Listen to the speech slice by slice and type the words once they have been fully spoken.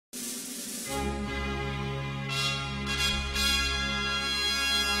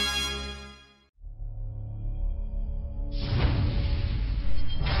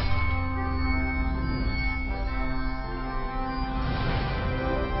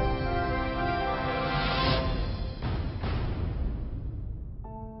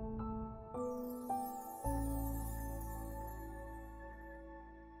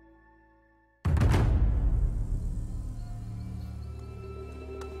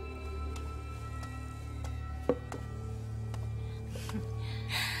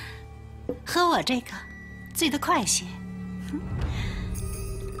喝我这个，醉得快些。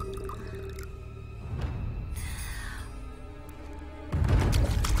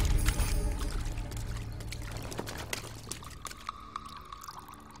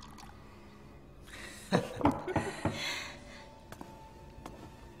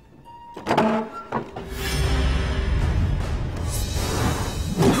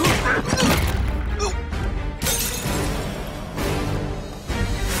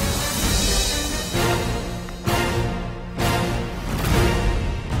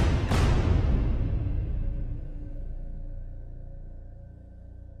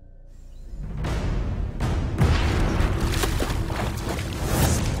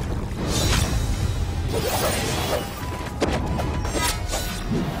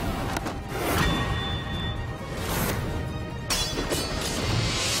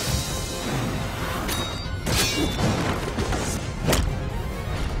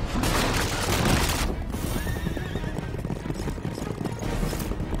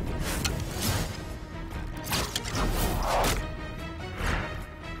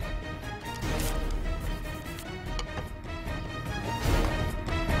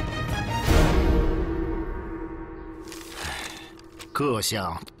各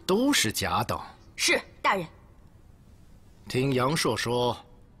项都是甲等。是，大人。听杨硕说，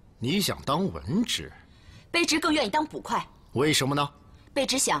你想当文职，卑职更愿意当捕快。为什么呢？卑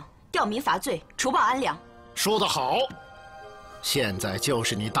职想吊民伐罪，除暴安良。说得好，现在就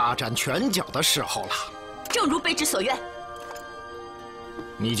是你大展拳脚的时候了。正如卑职所愿。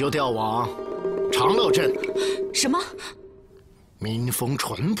你就调往长乐镇。什么？民风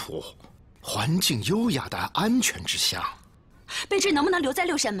淳朴、环境优雅的安全之乡。卑职能不能留在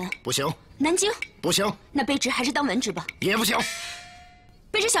六扇门？不行。南京？不行。那卑职还是当文职吧。也不行。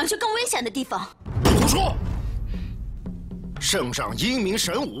卑职想去更危险的地方。胡说！圣上英明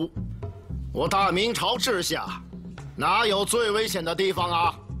神武，我大明朝治下，哪有最危险的地方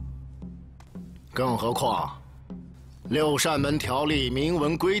啊？更何况，六扇门条例明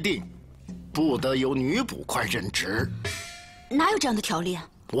文规定，不得有女捕快任职。哪有这样的条例啊？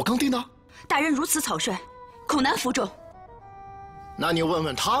我刚定的。大人如此草率，恐难服众。那你问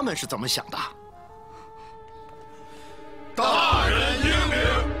问他们是怎么想的？大人英明。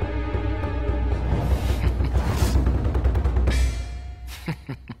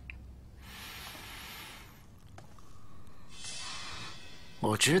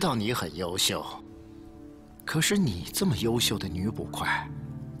我知道你很优秀，可是你这么优秀的女捕快，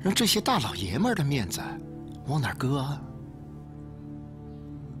让这些大老爷们儿的面子往哪儿搁啊？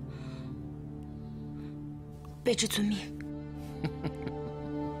卑职遵命。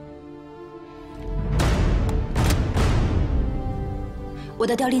我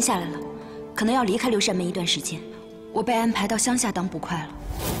的调令下来了，可能要离开六扇门一段时间。我被安排到乡下当捕快了。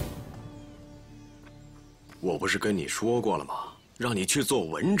我不是跟你说过了吗？让你去做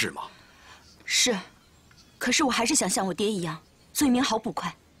文职吗？是，可是我还是想像我爹一样，做一名好捕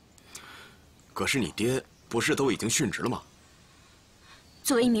快。可是你爹不是都已经殉职了吗？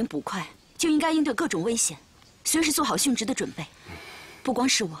作为一名捕快，就应该应对各种危险，随时做好殉职的准备。不光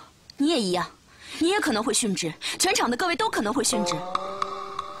是我，你也一样，你也可能会殉职，全场的各位都可能会殉职。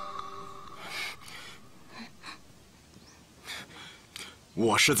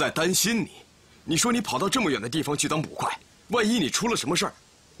我是在担心你。你说你跑到这么远的地方去当捕快，万一你出了什么事儿，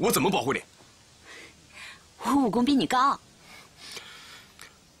我怎么保护你？我武功比你高。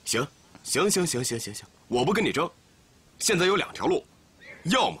行，我不跟你争。现在有两条路，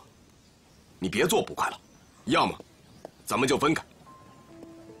要么你别做捕快了，要么咱们就分开。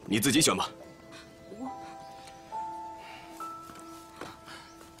你自己选吧。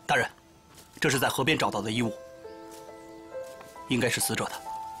大人，这是在河边找到的衣物，应该是死者的。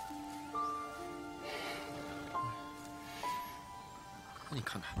你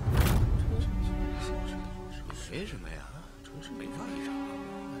看看，学什么呀？城市美发衣裳。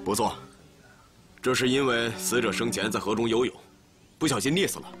不错，这是因为死者生前在河中游泳，不小心溺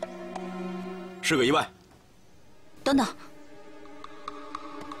死了，是个意外。等等。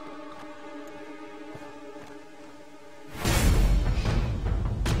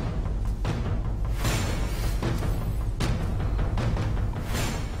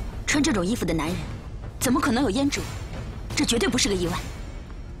穿这种衣服的男人，怎么可能有胭脂？这绝对不是个意外。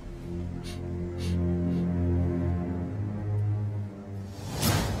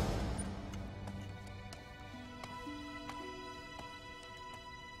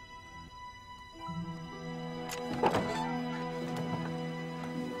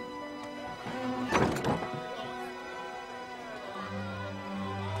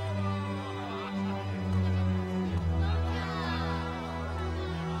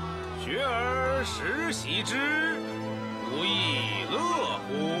学而时习之，不亦乐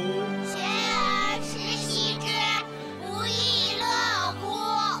乎？学而时习之，不亦乐乎？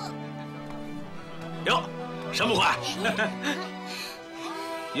哟，沈捕快，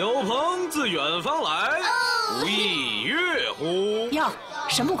有朋自远方来，不亦乐乎？哟，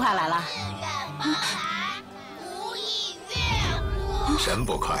沈捕快来了。自远方来，不亦乐乎？沈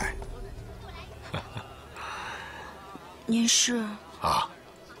捕快，您是？啊，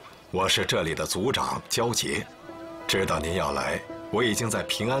我是这里的组长焦杰，知道您要来，我已经在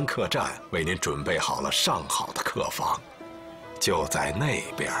平安客栈为您准备好了上好的客房，就在那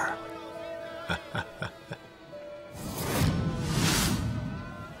边。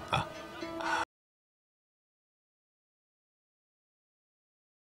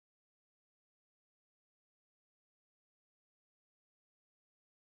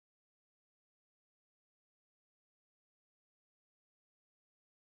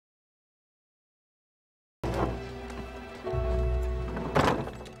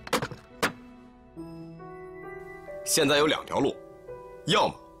现在有2条路，要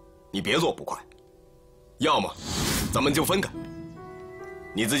么你别做捕快，要么咱们就分开。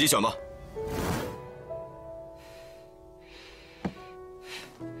你自己选吧。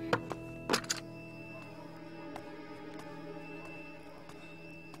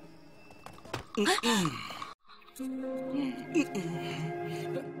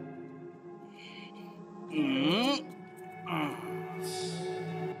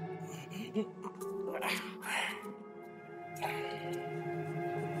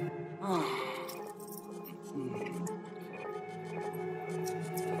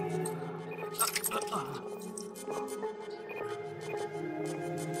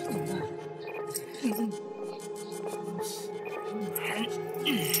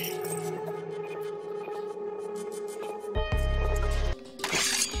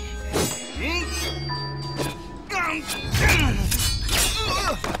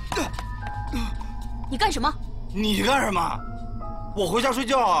你干什么？你干什么？我回家睡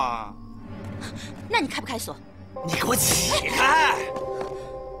觉啊。那你开不开锁？你给我起开！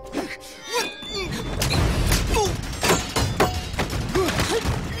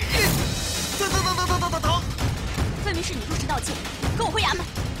疼！分明是你入室盗窃，跟我回衙门。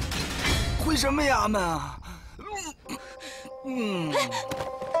回什么衙门啊？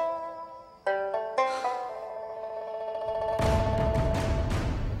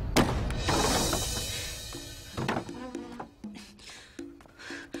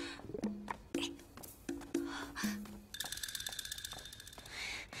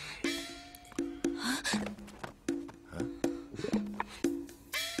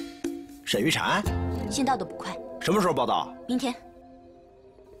沈玉婵，新到的捕快，什么时候报道？明天。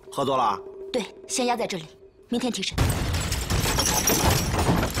喝多了？对，先押在这里，明天提审。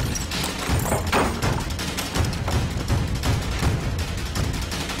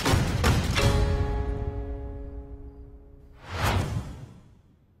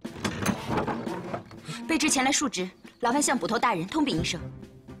被之前来述职，劳烦向捕头大人通禀一声。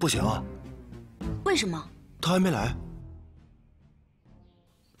不行啊。为什么？他还没来。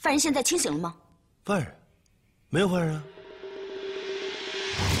犯人现在清醒了吗？犯人？没有犯人啊。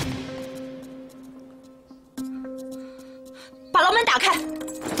把牢门打开。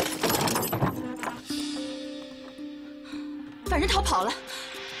犯人逃跑了。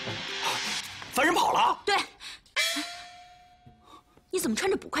犯人跑了？对。你怎么穿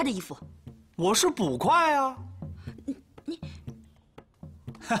着捕快的衣服？我是捕快啊。你，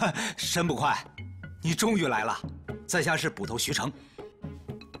沈捕快，你终于来了。在下是捕头徐成。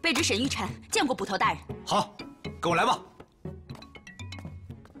卑职沈玉婵见过捕头大人。好，跟我来吧。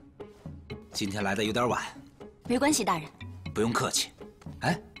今天来的有点晚。没关系，大人。不用客气。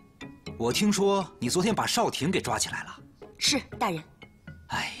哎，我听说你昨天把少廷给抓起来了。是，大人。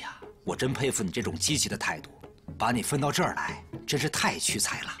哎呀，我真佩服你这种积极的态度，把你分到这儿来，真是太屈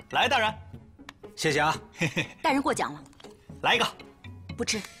才了。来，大人。谢谢啊。大人过奖了。来一个。不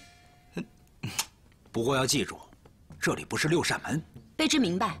吃。不过要记住，这里不是6扇门。卑职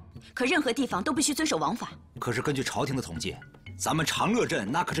明白，可任何地方都必须遵守王法。可是根据朝廷的统计，咱们长乐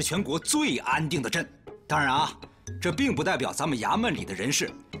镇那可是全国最安定的镇。当然啊，这并不代表咱们衙门里的人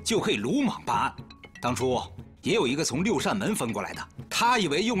士就可以鲁莽办案。当初也有一个从六扇门分过来的，他以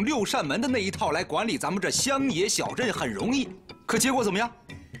为用六扇门的那一套来管理咱们这乡野小镇很容易，可结果怎么样？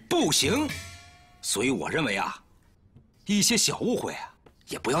不行。所以我认为啊，一些小误会啊，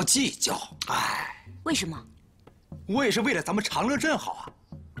也不要计较。哎，为什么？我也是为了咱们长乐镇好啊。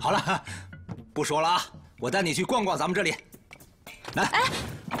好了，不说了啊，我带你去逛逛咱们这里。来，哎，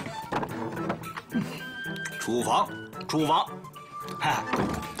厨房，厨房，哈，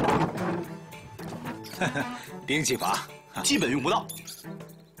兵器房基本用不到。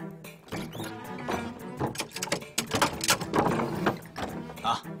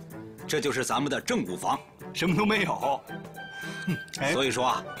啊，这就是咱们的正午房，什么都没有。所以说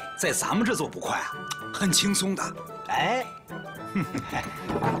啊，在咱们这做捕快啊，很轻松的。哎，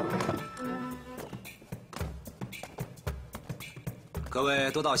各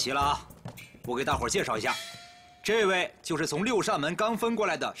位都到齐了啊！我给大伙儿介绍一下，这位就是从六扇门刚分过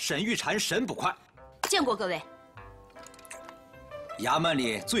来的沈玉婵沈捕快。见过各位。衙门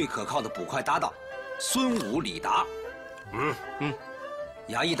里最可靠的捕快搭档，孙武、李达。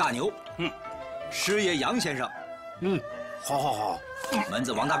衙役大牛。师爷杨先生。好。门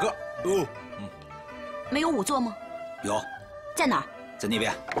子王大个。没有仵作吗？有。在哪儿？在那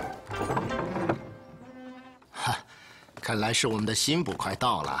边。看来是我们的新捕快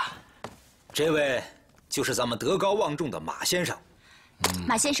到了。这位就是咱们德高望重的马先生。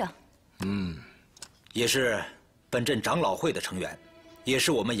马先生。也是本镇长老会的成员，也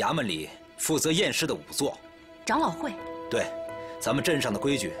是我们衙门里负责验尸的仵作。长老会？对，咱们镇上的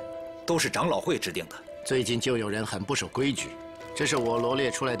规矩都是长老会制定的。最近就有人很不守规矩，这是我罗列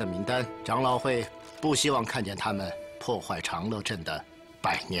出来的名单。长老会不希望看见他们破坏长乐镇的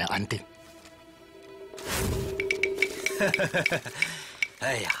百年安定。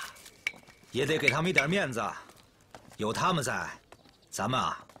哎呀，也得给他们一点面子，有他们在，咱们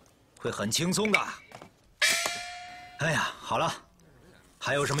啊会很轻松的。哎呀，好了，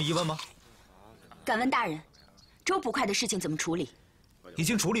还有什么疑问吗？敢问大人，周捕快的事情怎么处理？已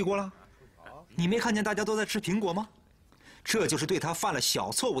经处理过了。你没看见大家都在吃苹果吗？这就是对他犯了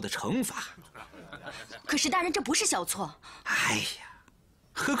小错误的惩罚。可是大人，这不是小错。哎呀，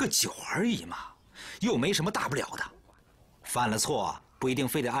喝个酒而已嘛，又没什么大不了的。犯了错不一定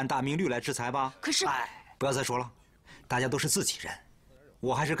非得按大明律来制裁吧？可是，不要再说了，大家都是自己人。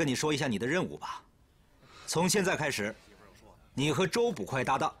我还是跟你说一下你的任务吧。从现在开始，你和周捕快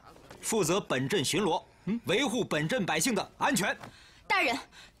搭档，负责本镇巡逻，维护本镇百姓的安全。大人，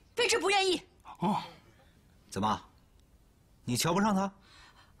卑职不愿意。怎么？你瞧不上他？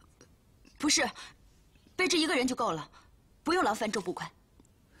不是，卑职一个人就够了，不用劳烦周捕快。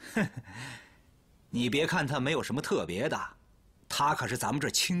你别看他没有什么特别的，他可是咱们这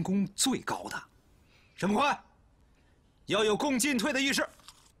轻功最高的。沈捕快，要有共进退的意识，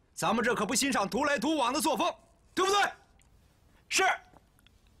咱们这可不欣赏独来独往的作风，对不对？是。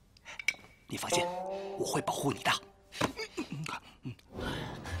你放心，我会保护你的。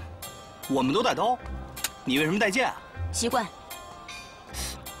我们都带刀，你为什么带剑啊？习惯。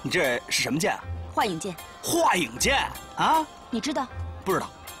你这是什么剑啊？画影剑。画影剑啊？你知道？不知道。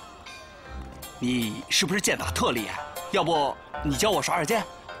你是不是剑法特厉害？要不你教我耍耍剑？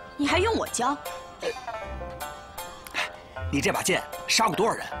你还用我教？你这把剑杀过多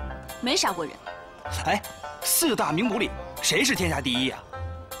少人？没杀过人。哎，4大名捕里谁是天下第一啊？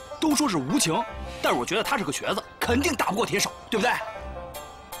都说是无情，但是我觉得他是个瘸子，肯定打不过铁手，对不对？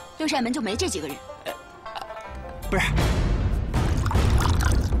六扇门就没这几个人。不是。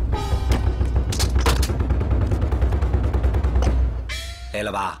累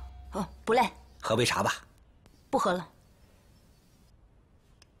了吧？不累。喝杯茶吧。不喝了。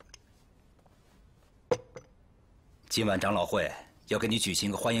今晚长老会要给你举行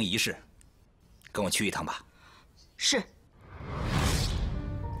个欢迎仪式，跟我去一趟吧。是。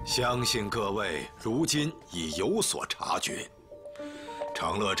相信各位如今已有所察觉，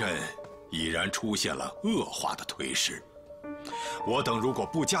长乐镇已然出现了恶化的颓势。我等如果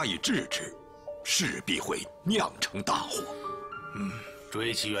不加以制止，势必会酿成大祸。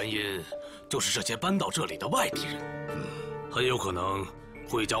追其原因，就是这些搬到这里的外地人，很有可能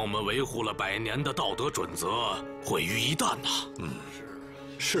会将我们维护了100年的道德准则毁于一旦呐。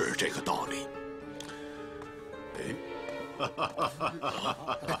是这个道理。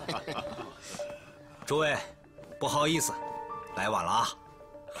诸位，不好意思，来晚了啊。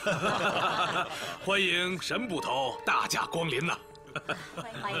欢迎沈捕头大驾光临呐！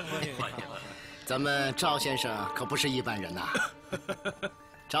欢迎。咱们赵先生可不是一般人呐。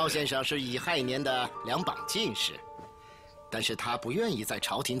赵先生是乙亥年的2榜进士，但是他不愿意在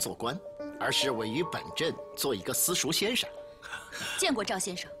朝廷做官，而是委于本镇做一个私塾先生。见过赵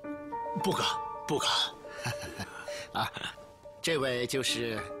先生？不敢，不敢。啊，这位就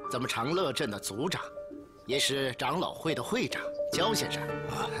是咱们长乐镇的族长，也是长老会的会长焦先生。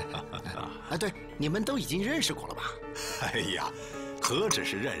啊，对，你们都已经认识过了吧？哎呀，何止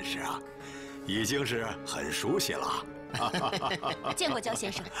是认识啊，已经是很熟悉了。见过焦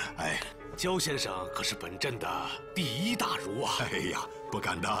先生。哎，焦先生可是本镇的第一大儒啊！哎呀，不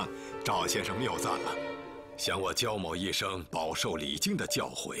敢当，赵先生谬赞了。想我焦某一生饱受礼经的教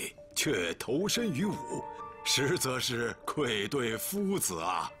诲，却投身于武，实则是愧对夫子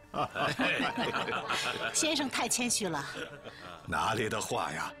啊！先生太谦虚了。哪里的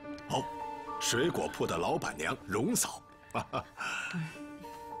话呀？哦，水果铺的老板娘荣嫂。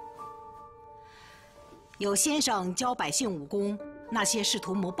有先生教百姓武功，那些试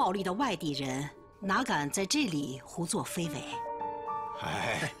图谋暴利的外地人哪敢在这里胡作非为？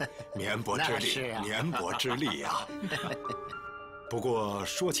哎，绵薄之力，绵薄之力呀！不过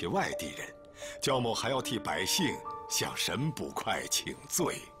说起外地人，焦某还要替百姓向沈捕快请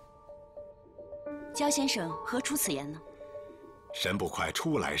罪。焦先生何出此言呢？沈捕快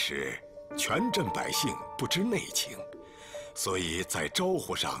出来时，全镇百姓不知内情，所以在招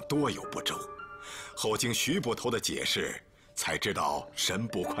呼上多有不周。后经徐捕头的解释，才知道沈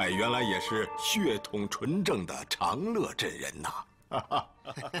捕快原来也是血统纯正的长乐镇人呐。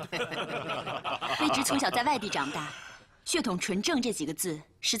卑职从小在外地长大，血统纯正这几个字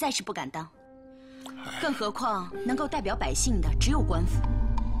实在是不敢当，更何况能够代表百姓的只有官府。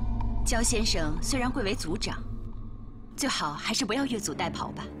焦先生虽然贵为族长，最好还是不要越俎代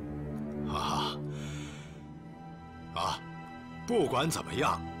庖吧。不管怎么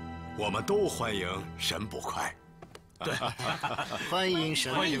样，我们都欢迎沈捕快。对，欢迎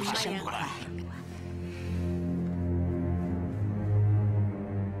沈捕快。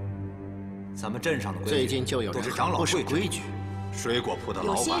咱们镇上的最近就有人不守规矩。水果铺的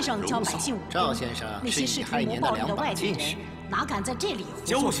老板有先生教百姓武功，赵先生那些试图谋暴利的外地人哪敢在这里胡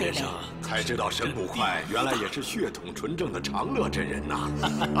作非为？才知道沈捕快原来也是血统纯正的长乐镇人呐。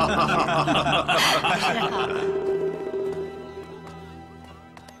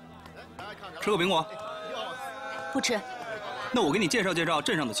吃个苹果？不吃。那我给你介绍介绍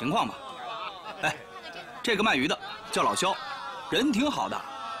镇上的情况吧。哎，这个卖鱼的叫老肖，人挺好的，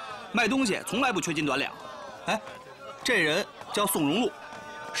卖东西从来不缺斤短两。哎，这人叫宋荣禄，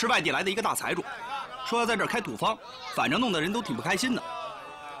是外地来的一个大财主，说要在这儿开土方，反正弄得人都挺不开心的。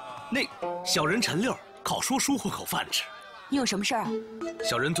那小人陈六靠说书混口饭吃。你有什么事儿啊？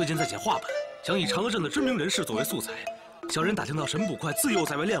小人最近在写话本，想以长乐镇的知名人士作为素材。小人打听到沈捕快自幼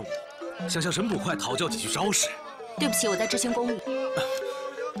在外练武，想向沈捕快讨教几句招式。对不起，我在执行公务。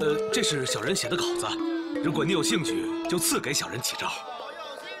这是小人写的稿子，如果你有兴趣，就赐给小人几招。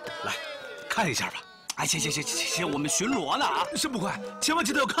来，看一下吧。哎，行，我们巡逻呢啊！沈捕快，千万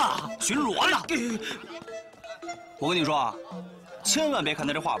记得要看啊！巡逻呢。我跟你说啊，千万别看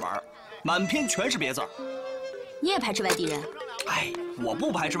他这画本，满篇全是别字。你也排斥外地人？哎，我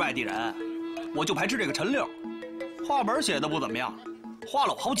不排斥外地人，我就排斥这个陈六，画本写的不怎么样，花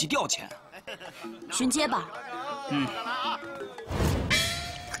了我好几吊钱。巡街吧。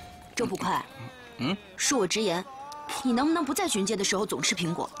周捕快，恕我直言，你能不能不在巡街的时候总吃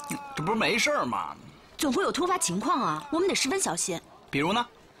苹果？这不是没事吗？总会有突发情况啊，我们得十分小心。比如呢？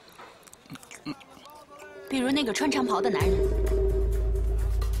比如那个穿长袍的男人，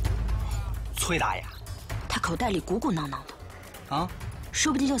崔大爷，他口袋里鼓鼓囊囊的，啊，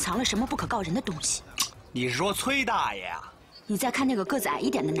说不定就藏了什么不可告人的东西。你是说崔大爷啊？你再看那个个子矮一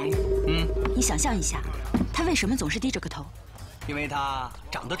点的男人，你想象一下，他为什么总是低着个头？因为他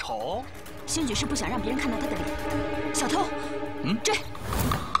长得丑，兴许是不想让别人看到他的脸。小偷，追，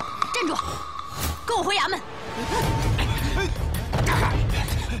站住，跟我回衙门。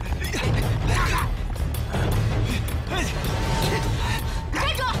站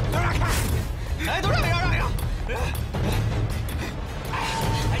住！哎，都让一让。让一个，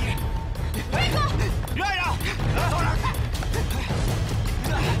让一让，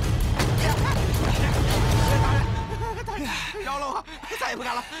饶了我，再也不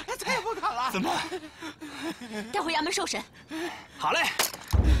敢了，再也不敢了。怎么？带回衙门受审。好嘞，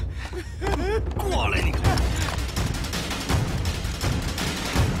过来你看。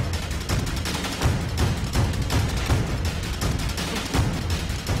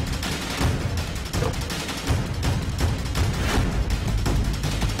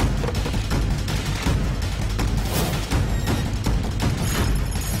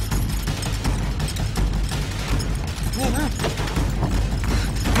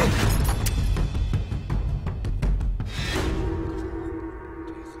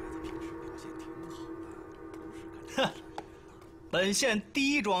本县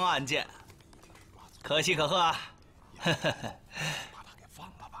第一桩案件，可喜可贺啊！把他给放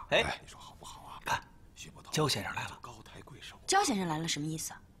了吧。哎，你说好不好啊？看，焦先生来了。高抬贵手。焦先生来了什么意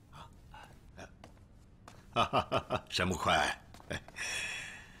思啊？沈捕快，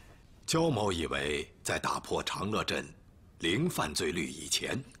焦某以为在打破长乐镇零犯罪率以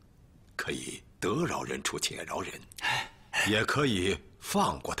前，可以得饶人处且饶人，也可以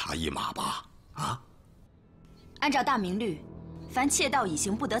放过他一马吧？啊？按照大明律，凡窃盗以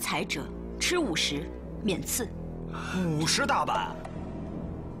刑不得财者，吃50免赐。50大板，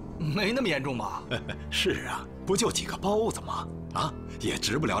没那么严重吧？是啊，不就几个包子吗？啊，也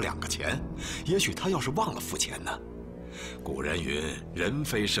值不了2个钱。也许他要是忘了付钱呢？古人云：“人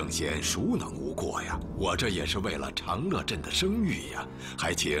非圣贤，孰能无过呀？”我这也是为了长乐镇的声誉呀，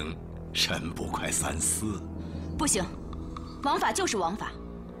还请沈捕快三思。不行，王法就是王法，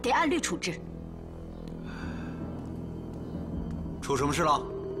得按律处置。出什么事了？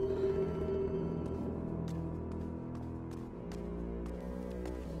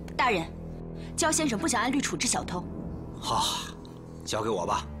大人，焦先生不想按律处置小偷。好，交给我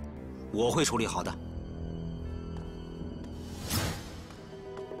吧，我会处理好的。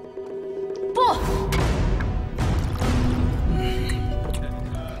不。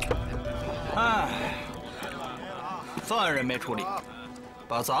哎，犯人没处理，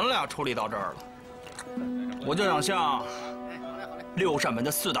把咱俩处理到这儿了。我就想像6扇门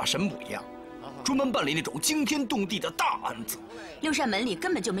的4大神捕一样，专门办理那种惊天动地的大案子。6扇门里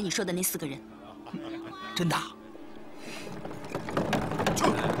根本就没你说的那4个人。真的？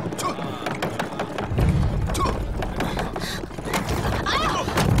哎呦，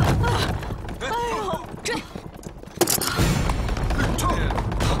追！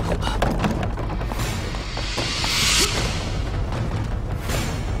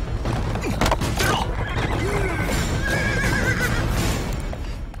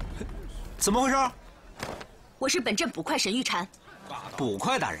怎么回事？我是本镇捕快沈玉婵。捕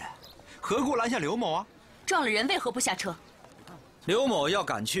快大人，何故拦下刘某啊？撞了人为何不下车？刘某要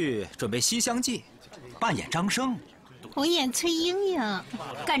赶去准备《西厢记》，扮演张生。我演崔莺莺。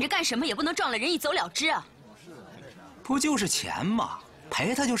赶着干什么也不能撞了人一走了之啊！不就是钱吗？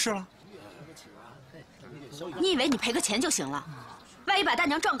赔他就是了。你以为你赔个钱就行了？万一把大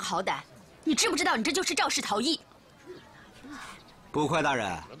娘撞个好歹，你知不知道你这就是肇事逃逸？捕快大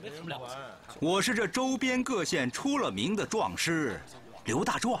人，我是这周边各县出了名的壮师刘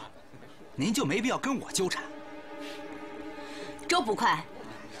大壮，您就没必要跟我纠缠。周捕快，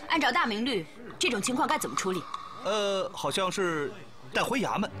按照大明律，这种情况该怎么处理？好像是带回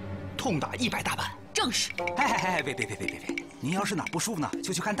衙门，痛打100大板。正是。哎，别！您要是哪不舒服呢，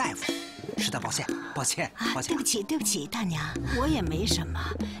就去看大夫。实在抱歉。对不起，大娘，我也没什么，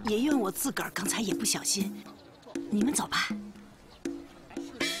也因为我自个儿刚才也不小心。你们走吧。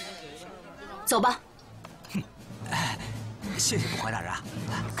走吧。哎，谢谢捕快大人啊！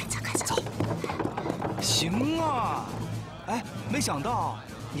快走。行啊，哎，没想到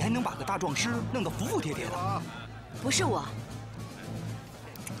你还能把个大壮师弄得服服帖帖的。不是我，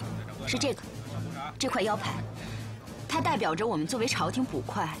是这块腰牌，它代表着我们作为朝廷捕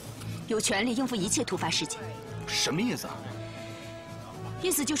快，有权利应付一切突发事件。什么意思啊？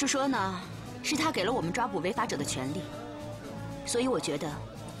意思就是说呢，是他给了我们抓捕违法者的权利，所以我觉得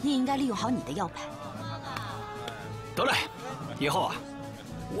你也应该利用好你的腰牌。得嘞，以后啊，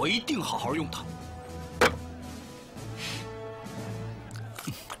我一定好好用它。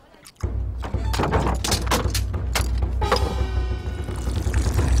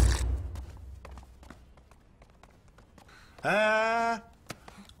哎，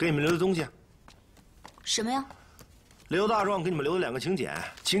给你们留的东西。什么呀？刘大壮给你们留了2个请柬，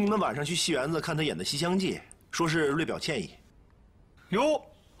请你们晚上去戏园子看他演的《西厢记》，说是略表歉意。哟，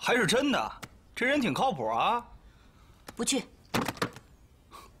还是真的，这人挺靠谱啊。不去。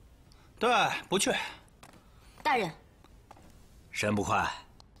对，不去。大人。沈捕快，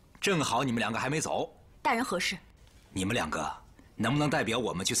正好你们2个还没走。大人何事？你们2个能不能代表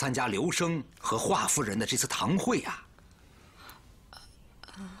我们去参加刘生和华夫人的这次堂会啊？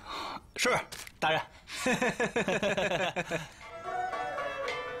是，大人。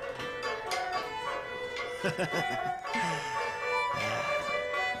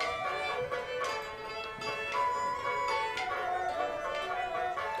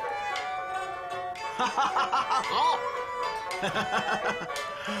好。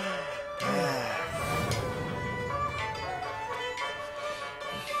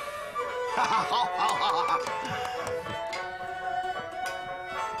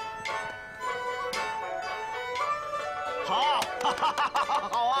好。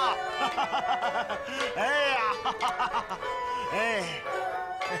好啊！哎呀，哎，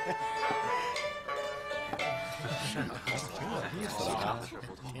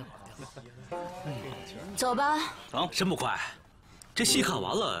走吧。走，申捕快，这戏看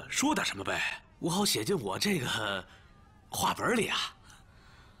完了，说点什么呗，我好写进我这个话本里啊。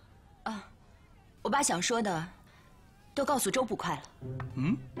啊，我把想说的都告诉周捕快了。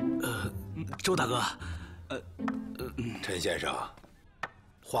周大哥，陈先生，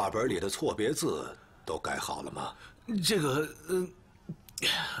话本里的错别字都改好了吗？这个，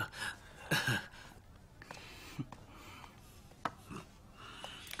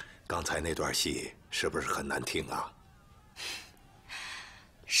刚才那段戏是不是很难听啊？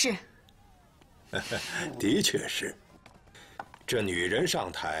是。的确是。这女人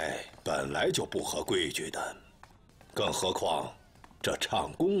上台本来就不合规矩的，更何况这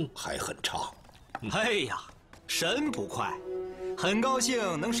唱功还很差。哎呀，沈捕快，很高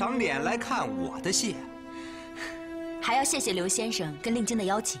兴能赏脸来看我的戏。还要谢谢刘先生跟令金的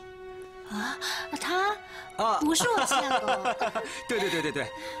邀请。啊，他不是我见过。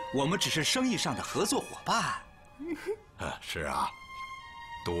对，我们只是生意上的合作伙伴。是啊，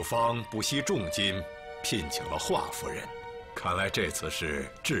赌方不惜重金聘请了华夫人，看来这次是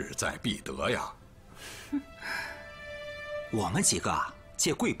志在必得呀。我们几个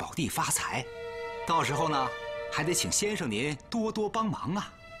借贵宝地发财，到时候呢，还得请先生您多多帮忙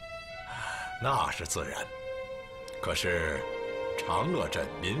啊。那是自然。可是长乐镇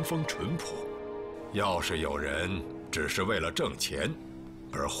民风淳朴，要是有人只是为了挣钱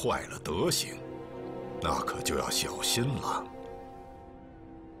而坏了德行，那可就要小心了。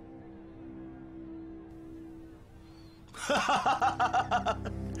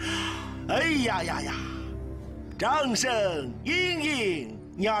哎呀呀呀！掌声盈盈，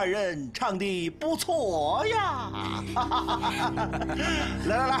你二人唱得不错呀！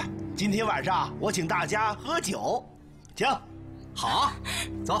来，今天晚上我请大家喝酒，请。好，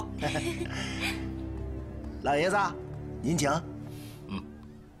走。老爷子，您请。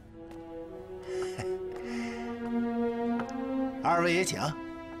二位也请。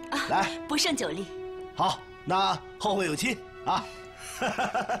来，不胜酒力。好，那后会有期啊！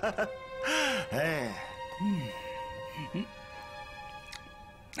哎，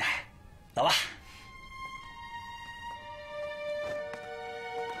走吧。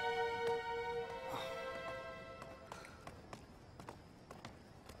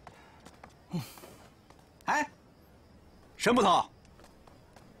哎，沈捕头。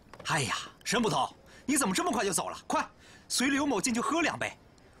哎呀，沈捕头，你怎么这么快就走了？快，随刘某进去喝两杯，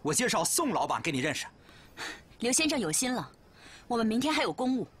我介绍宋老板给你认识。刘先生有心了，我们明天还有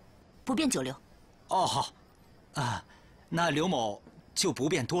公务，不便久留。哦，好，那刘某就不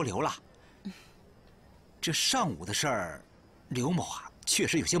便多留了。这上午的事儿，刘某确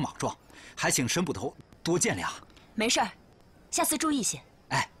实有些莽撞，还请沈捕头多见谅。没事儿，下次注意些。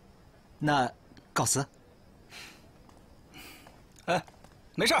哎，那告辞。哎，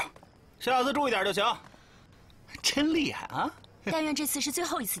没事儿，下次注意点就行。真厉害啊！但愿这次是最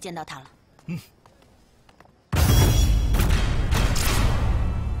后一次见到他了。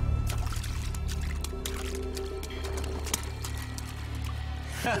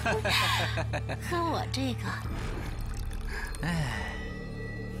喝我这个。哎，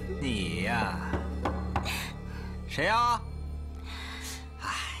你呀，谁呀？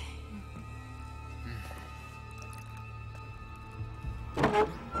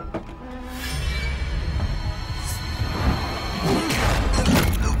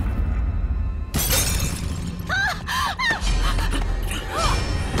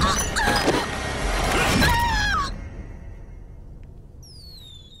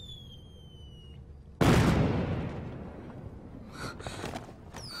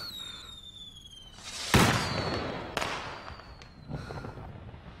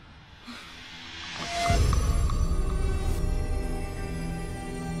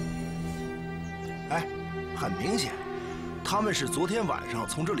很明显，他们是昨天晚上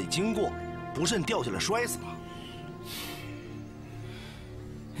从这里经过，不慎掉下来摔死了。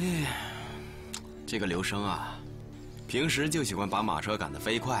哎，这个刘生啊，平时就喜欢把马车赶得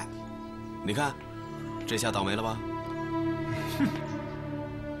飞快，你看，这下倒霉了吧？哼，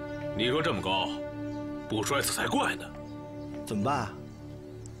你个这么高，不摔死才怪呢。怎么办？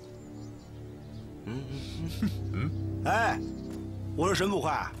哎，我说沈捕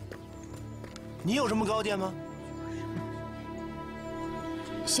快，你有什么高见吗？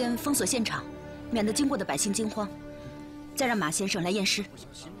先封锁现场，免得经过的百姓惊慌，再让马先生来验尸。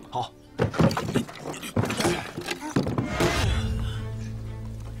好。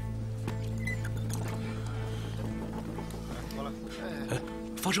哎，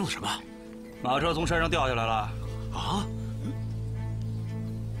发生了什么？马车从山上掉下来了。啊？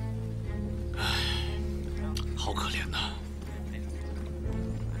好可怜呐！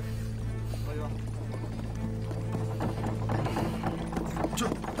就。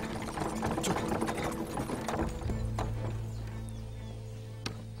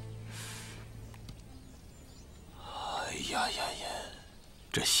哎呀呀呀！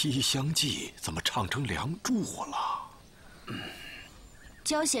这《西厢记》怎么唱成《梁祝》了？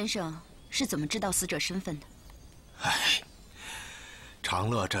焦先生是怎么知道死者身份的？哎，长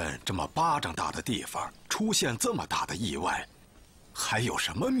乐镇这么巴掌大的地方，出现这么大的意外，还有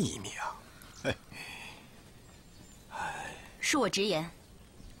什么秘密啊？恕我直言，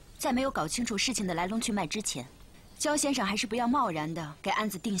在没有搞清楚事情的来龙去脉之前，焦先生还是不要贸然的给案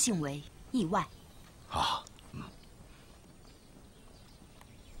子定性为意外。啊，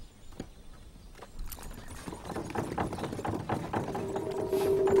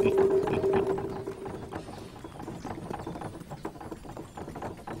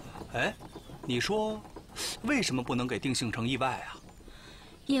哎，你说，为什么不能给定性成意外啊？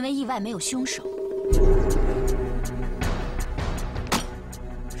因为意外没有凶手。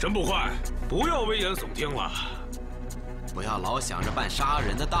沈捕快，不要危言耸听了。不要老想着办杀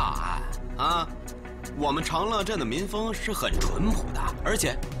人的大案啊！我们长乐镇的民风是很淳朴的，而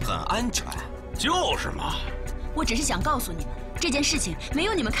且很安全。就是嘛。我只是想告诉你们，这件事情没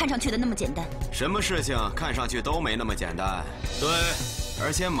有你们看上去的那么简单。什么事情看上去都没那么简单。对，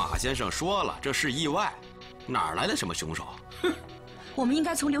而且马先生说了，这是意外，哪来的什么凶手？哼，我们应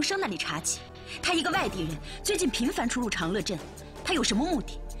该从刘生那里查起。他一个外地人，最近频繁出入长乐镇，他有什么目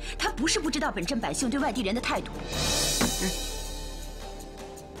的？他不是不知道本镇百姓对外地人的态度。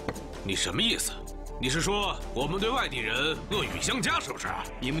你什么意思？你是说我们对外地人恶语相加，是不是？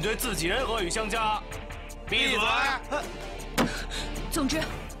你们对自己人恶语相加，闭嘴！总之，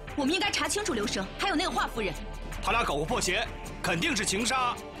我们应该查清楚刘生还有那个华夫人。他俩搞过破鞋，肯定是情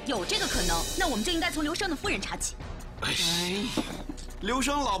杀。有这个可能，那我们就应该从刘生的夫人查起。哎，刘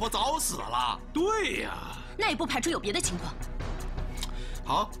生老婆早死了。对呀，那也不排除有别的情况。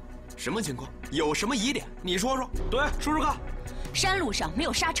好，什么情况？有什么疑点？你说说。对，说说看。山路上没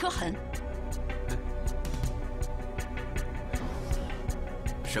有刹车痕。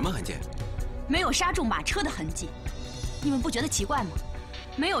什么痕迹？没有刹住马车的痕迹。你们不觉得奇怪吗？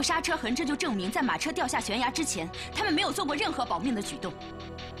没有刹车痕，这就证明在马车掉下悬崖之前，他们没有做过任何保命的举动。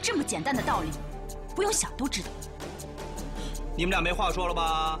这么简单的道理，不用想都知道。你们俩没话说了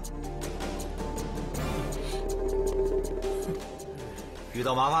吧？遇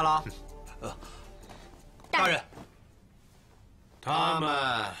到麻烦了？大人，他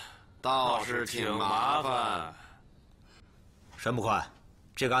们倒是挺麻烦。沈捕快，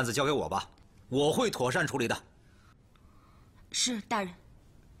这个案子交给我吧，我会妥善处理的。是，大人。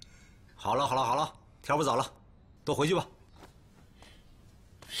好了好了好了，天不早了，都回去吧。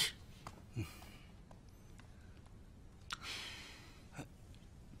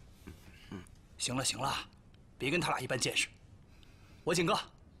行了行了，别跟他俩一般见识。我请客，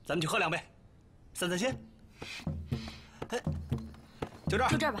咱们去喝两杯，散散心。哎，就这儿。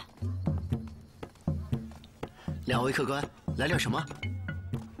就这儿吧。两位客官，来点什么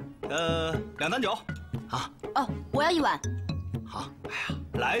2坛酒。啊？哦，我要1碗。好。哎呀，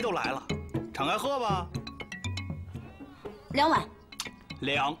来都来了，敞开喝吧。2碗。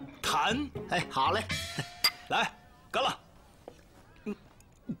2坛。哎，好嘞。来，干了。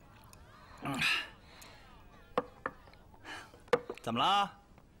怎么了？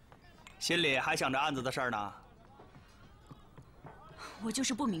心里还想着案子的事儿呢？我就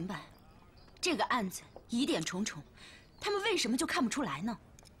是不明白，这个案子疑点重重，他们为什么就看不出来呢？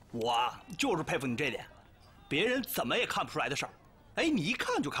我就是佩服你这点，别人怎么也看不出来的事儿，哎，你一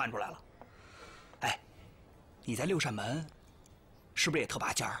看就看出来了。哎，你在6扇门，是不是也特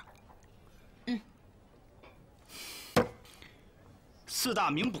拔尖儿啊？嗯。4大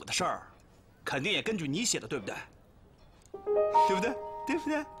名捕的事儿，肯定也根据你写的，对不对？对不对？对不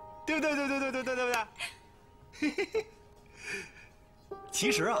对？对不对？对不对？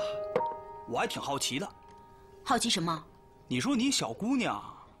其实啊，我还挺好奇的。好奇什么？你说你小姑娘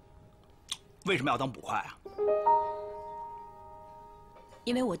为什么要当捕快啊？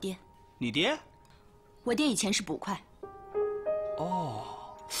因为我爹。你爹？我爹以前是捕快。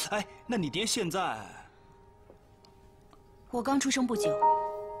哦，哎，那你爹现在？我刚出生不久，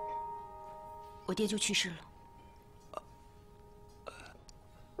我爹就去世了。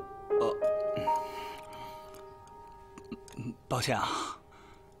抱歉啊。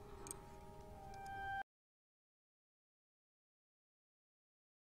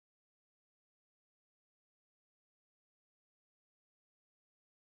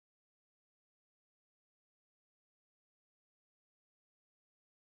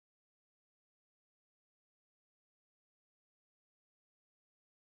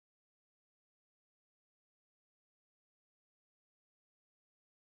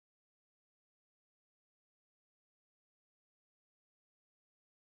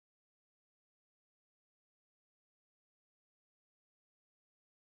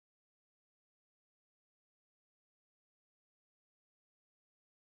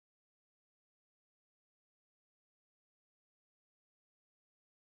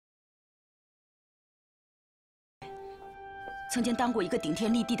曾经当过一个顶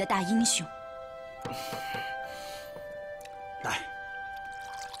天立地的大英雄。来，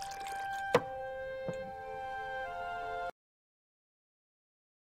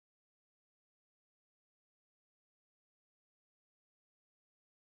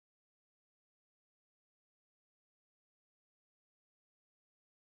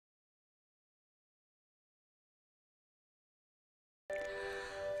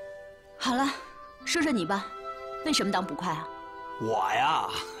好了，说说你吧，为什么当捕快啊？我呀，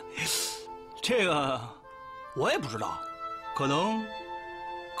这个我也不知道，可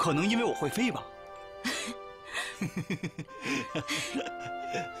能因为我会飞吧。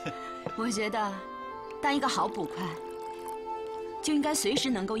我觉得，当一个好捕快，就应该随时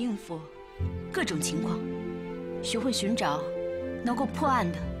能够应付各种情况，学会寻找能够破案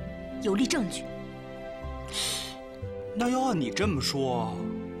的有力证据。那要按你这么说，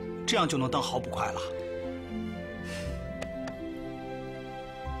这样就能当好捕快了？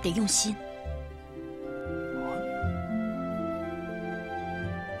得用心。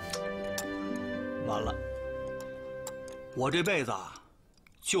完了，我这辈子啊，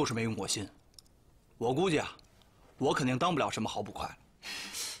就是没用过心。我估计啊，我肯定当不了什么好捕快。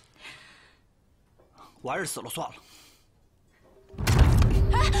我还是死了算了。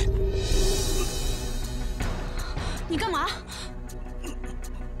哎，你干嘛？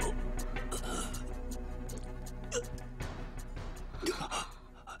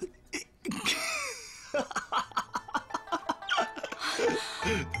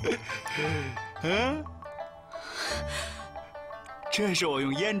嗯，这是我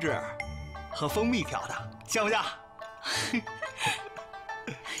用胭脂和蜂蜜调的，像不像？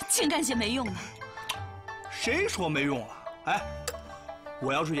净干些没用的。谁说没用了？哎，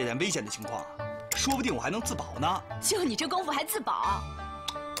我要是遇见危险的情况，说不定我还能自保呢。就你这功夫还自保？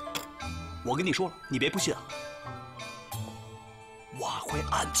我跟你说了，你别不信啊。我会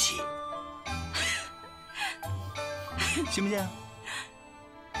暗器，信不信？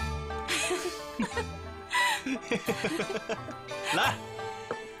来，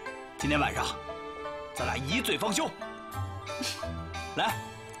今天晚上咱俩一醉方休。来，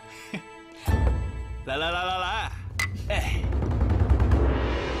来，哎。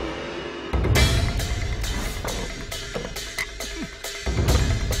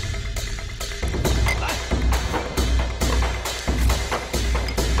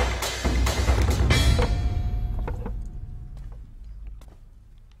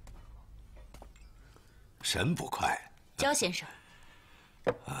沈捕快，焦先生。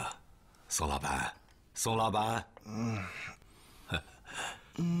宋老板，宋老板，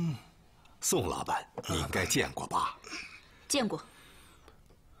宋老板，你应该见过吧？见过。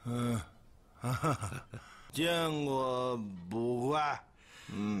见过捕快。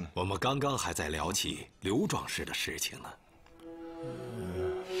我们刚刚还在聊起刘壮士的事情呢。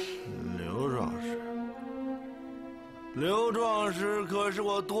刘壮士可是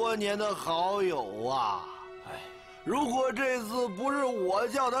我多年的好友啊！如果这次不是我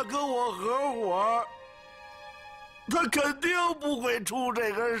叫他跟我合伙，他肯定不会出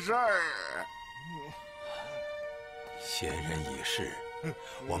这个事儿。先人已逝，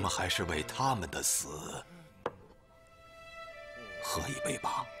我们还是为他们的死喝一杯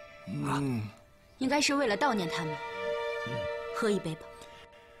吧。应该是为了悼念他们。喝一杯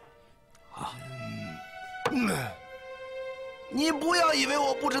吧。你不要以为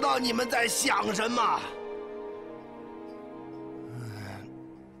我不知道你们在想什么。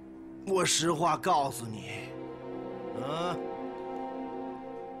我实话告诉你，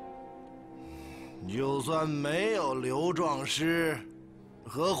就算没有刘壮师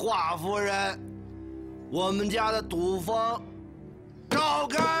和华夫人，我们家的赌坊照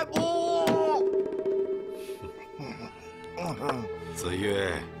开不误。子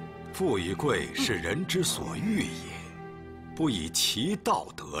曰：“富以贵是人之所欲也，不以其道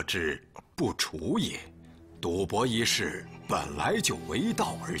得之，不处也。赌博一事本来就为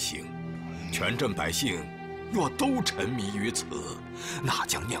道而行，全镇百姓若都沉迷于此，那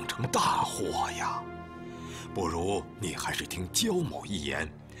将酿成大祸呀。不如你还是听焦某一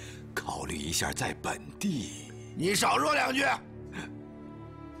言，考虑一下在本地。”你少说两句。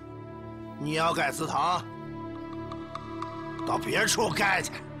你要盖祠堂，到别处盖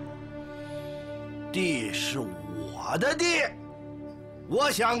去。地是我的地，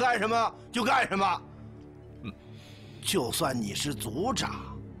我想干什么就干什么。就算你是族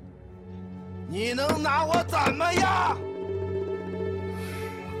长，你能拿我怎么样？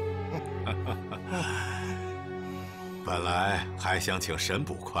本来还想请沈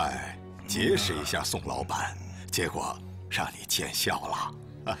捕快结识一下宋老板，结果让你见笑了。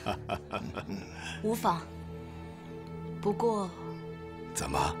无妨。不过，怎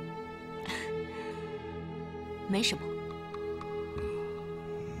么？没什么。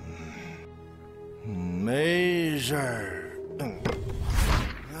没事儿。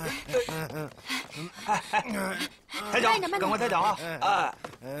抬脚，赶快抬脚啊！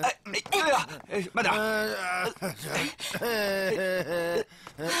哎呀，慢点。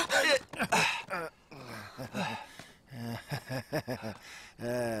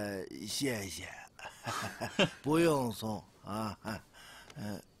谢谢，不用送啊。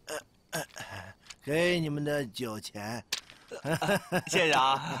给你们的酒钱。谢谢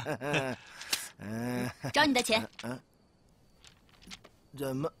啊。找你的钱。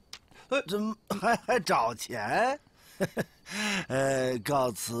怎么还找钱？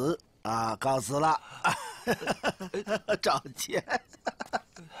告辞啊，告辞了。找钱。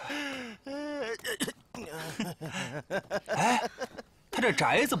哎，他这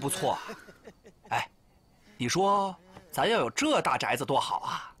宅子不错。哎，你说咱要有这大宅子多好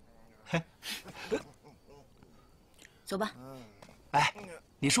啊！走吧。哎，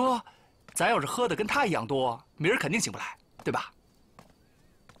你说咱要是喝的跟他一样多，明儿肯定醒不来，对吧？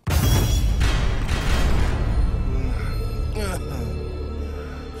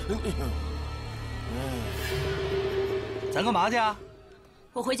咱干嘛去啊？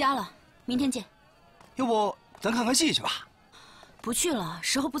我回家了，明天见。要不咱看看戏去吧？不去了，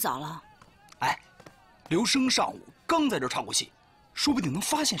时候不早了。哎，刘生上午刚在这唱过戏，说不定能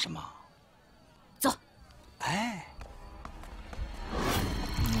发现什么。走。哎。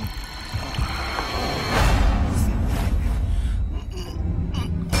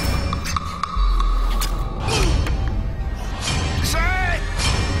谁？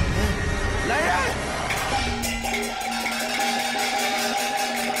来人！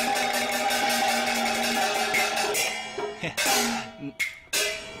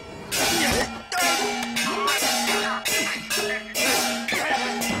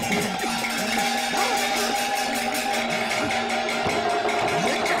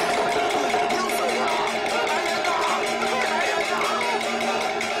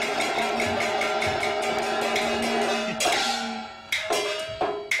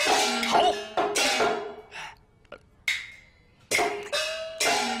好。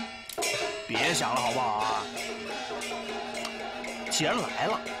别想了，好不好啊？既然来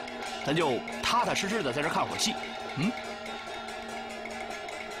了，咱就踏踏实实的在这看会儿戏。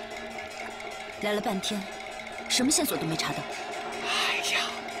来了半天，什么线索都没查到。哎呀，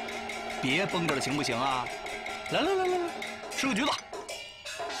别绷着了，行不行啊？来，吃个橘子。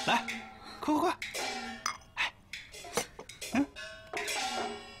来，快！哎，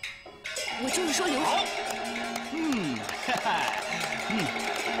我就是说留好。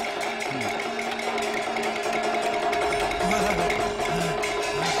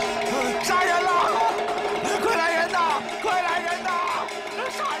杀人了！快来人呐！快来人呐！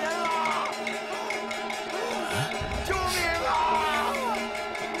杀人了！救命啊！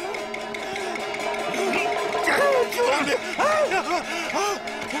救命！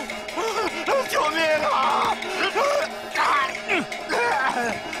救命啊！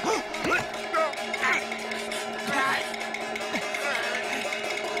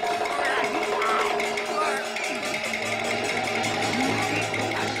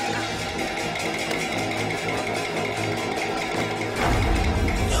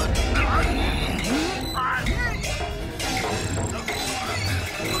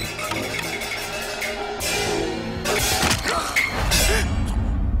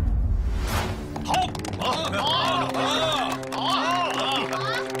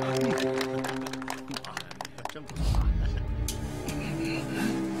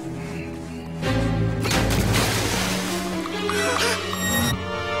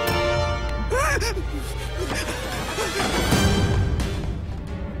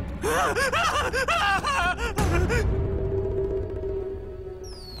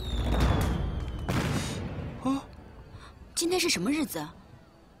今天是什么日子？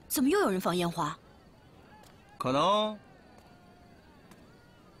怎么又有人放烟花？可能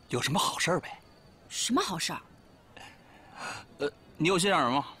有什么好事呗？什么好事儿？你有心上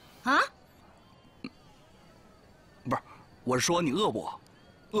人吗？啊？不是，我是说你饿不饿？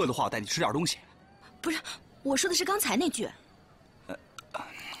饿的话，我带你吃点东西。不是，我说的是刚才那句。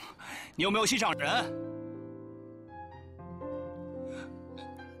你有没有心上人？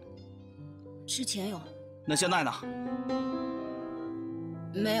之前有。那现在呢？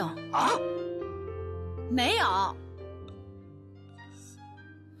没有。啊？没有。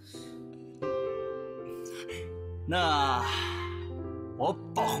那我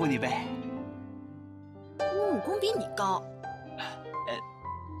保护你呗。我武功比你高。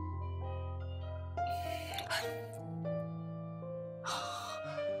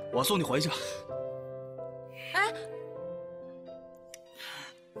我送你回去吧。哎，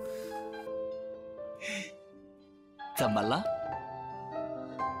怎么了？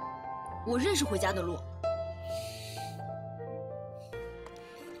我认识回家的路。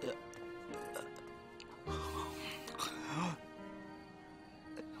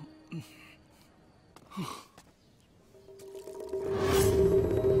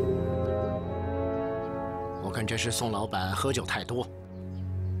我看这是宋老板喝酒太多，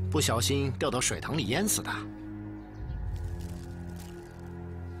不小心掉到水塘里淹死的。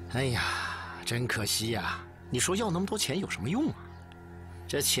哎呀，真可惜呀！你说要那么多钱有什么用啊？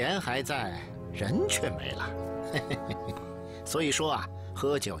这钱还在，人却没了。所以说啊，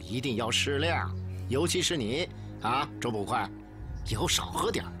喝酒一定要适量，尤其是你啊，周捕快，以后少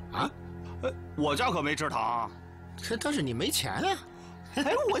喝点啊。我家可没吃糖。但是你没钱啊。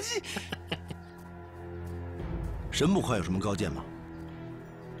哎，我这。沈捕快有什么高见吗？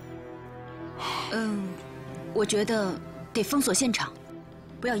我觉得得封锁现场，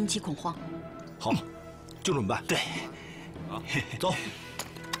不要引起恐慌。好，就这么办。对，啊，走。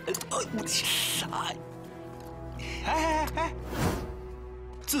我傻。哎！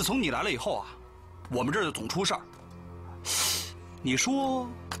自从你来了以后啊，我们这儿就总出事儿。你说，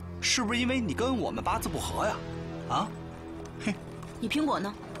是不是因为你跟我们八字不合呀？啊？你苹果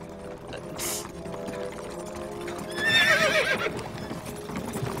呢？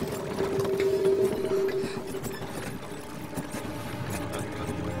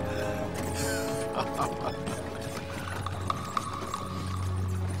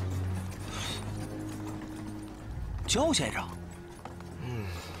焦先生，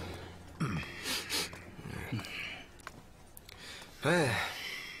哎，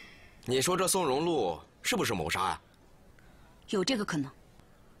你说这宋荣禄是不是谋杀呀？有这个可能。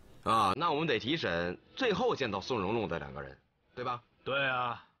啊，那我们得提审最后见到宋荣禄的两个人，对吧？对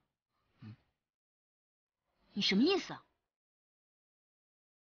啊。你什么意思啊？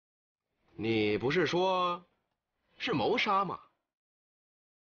你不是说是谋杀吗？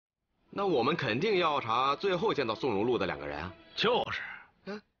那我们肯定要查最后见到宋荣禄的两个人啊。就是。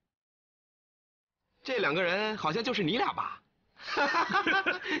这两个人好像就是你俩吧？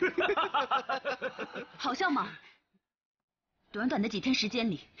好笑吗？短短的几天时间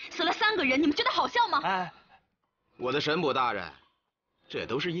里死了3个人，你们觉得好笑吗？哎，我的神捕大人，这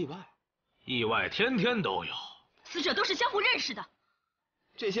都是意外。意外天天都有。死者都是相互认识的。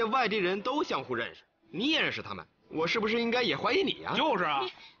这些外地人都相互认识，你也认识他们，我是不是应该也怀疑你呀？就是啊，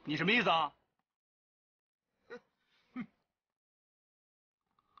你什么意思啊？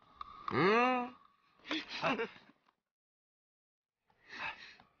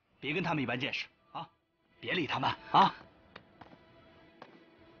别跟他们一般见识啊！别理他们啊！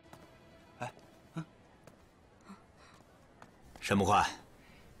沈捕快，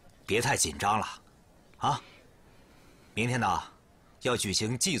别太紧张了，啊！明天呢，要举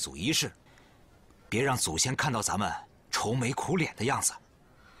行祭祖仪式，别让祖先看到咱们愁眉苦脸的样子，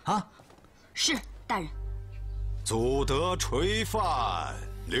啊！是，大人。祖德垂范，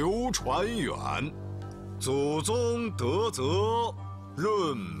流传远；祖宗德泽，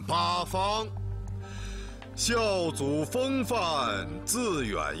润八方。孝祖风范，自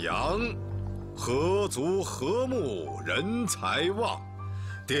远扬。和族和睦，人才旺，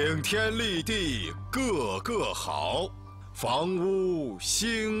顶天立地，个个好，房屋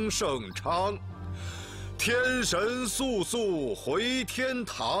兴盛昌，天神速速回天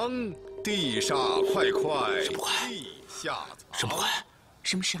堂，地煞快快地下藏。沈捕快，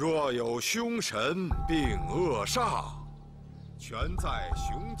什么事？若有凶神并恶煞，全在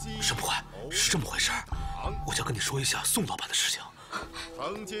雄鸡。沈捕快，是这么回事，我想跟你说一下宋老板的事情。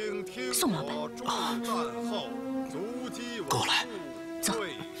曾经听宋老板啊，跟我来，走。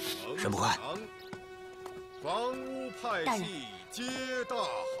沈捕快，房屋派系皆大好。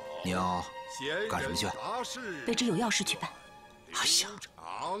你要干什么去？为之有要事去办。哎呀，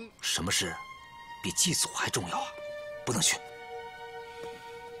什么事比祭祖还重要啊？不能去。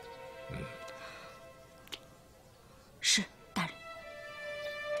是，大人。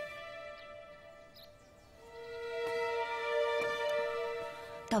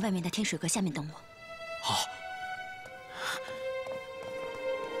到外面的天水阁下面等我。好。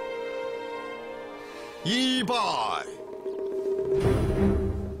一拜，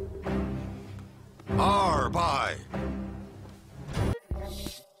二拜，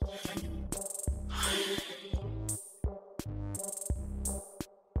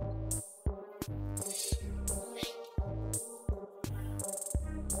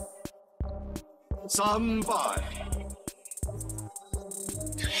三拜。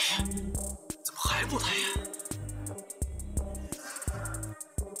怎么还不来呀？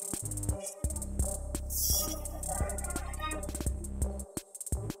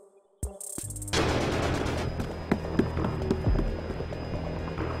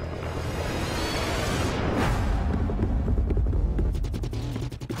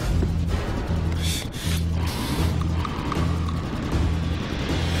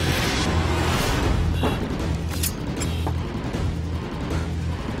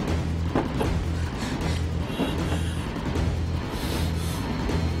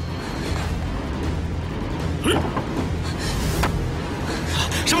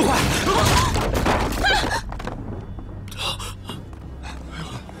沈捕快！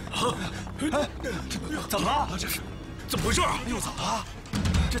怎么了？这是怎么回事啊？哎呦，怎么了？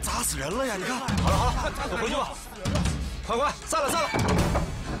这砸死人了呀！你看，好了，我回去吧。快，散了。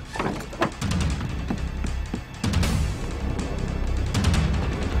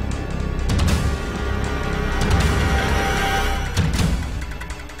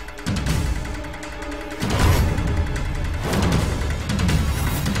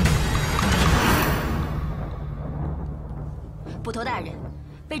捕头大人，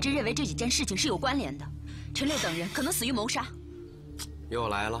卑职认为这几件事情是有关联的，陈六等人可能死于谋杀。又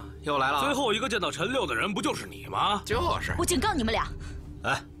来了！最后一个见到陈六的人不就是你吗？就是。我警告你们俩！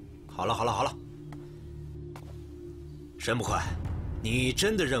哎，好了，沈捕快，你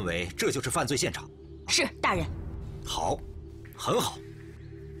真的认为这就是犯罪现场？是，大人。好，很好。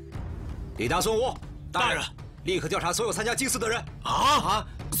李大孙武，大人，立刻调查所有参加祭祀的人。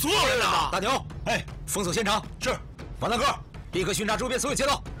所有人啊！大牛，哎，封锁现场。是。王大个，立刻巡查周边所有街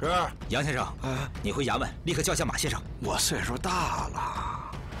道。是。杨先生，你回衙门立刻叫下马先生。我岁数大了。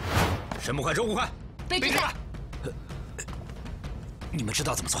沈捕快、周捕快，卑职在。你们知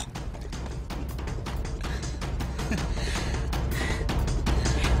道怎么做？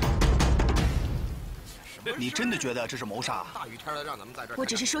你真的觉得这是谋杀？大雨天的，让咱们在这儿。我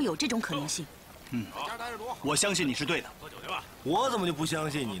只是说有这种可能性。我相信你是对的。喝酒去吧。我怎么就不相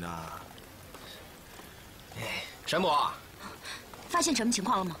信你呢？沈捕，发现什么情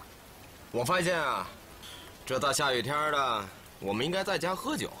况了吗？我发现啊，这大下雨天的，我们应该在家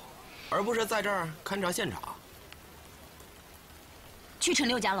喝酒，而不是在这儿勘察现场。去陈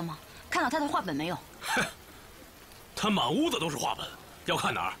六家了吗？看到他的画本没有？哼，他满屋子都是画本，要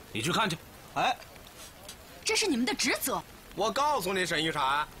看哪儿你去看去。哎，这是你们的职责。我告诉你，沈玉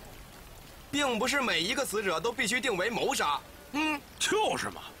婵，并不是每一个死者都必须定为谋杀。就是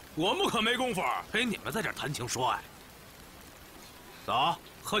嘛，我们可没工夫陪你们在这儿谈情说爱。走，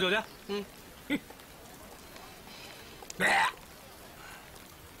喝酒去。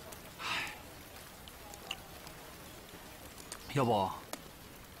要不，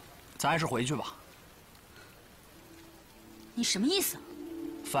咱还是回去吧。你什么意思？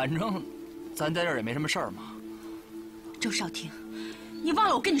反正，咱在这儿也没什么事儿嘛。周少廷，你忘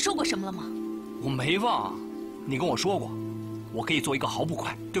了我跟你说过什么了吗？我没忘，你跟我说过，我可以做一个好捕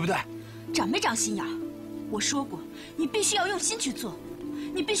快，对不对？长没长心眼儿？我说过，你必须要用心去做，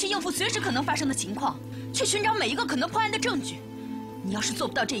你必须应付随时可能发生的情况，去寻找每一个可能破案的证据。你要是做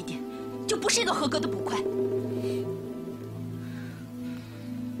不到这一点，就不是一个合格的捕快。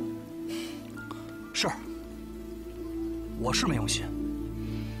是，我是没用心，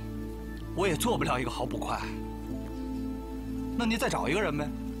我也做不了一个好捕快。那你再找一个人呗，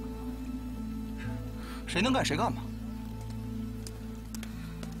谁能干谁干吧。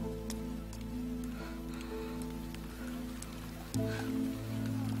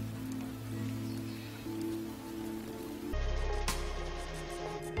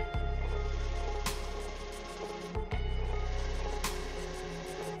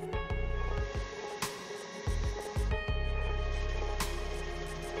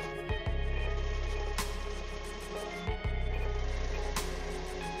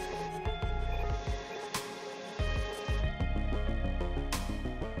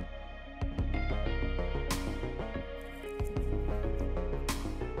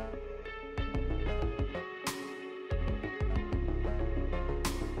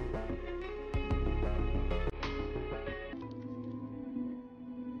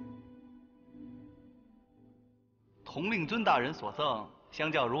同令尊大人所赠，相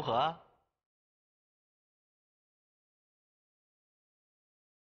较如何啊？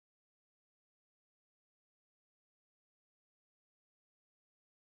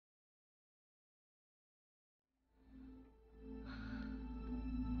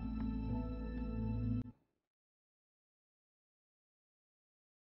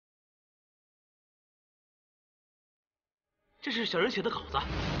这是小人写的稿子，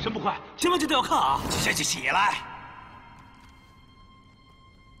沈捕快，千万记得要看啊！起来！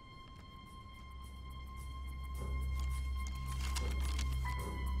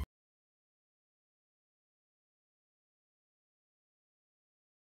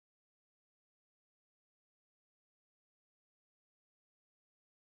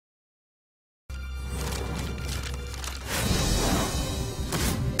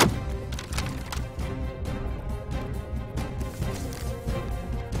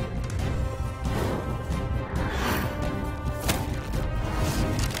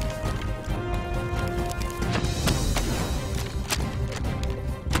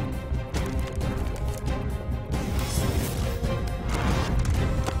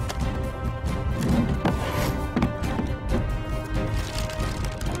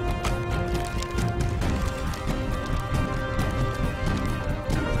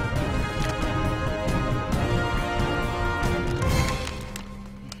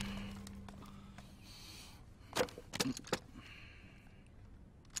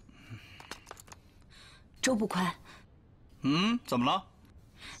周捕快。怎么了？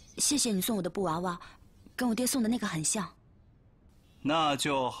谢谢你送我的布娃娃，跟我爹送的那个很像。那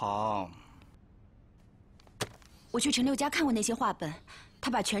就好。我去陈六家看过那些话本，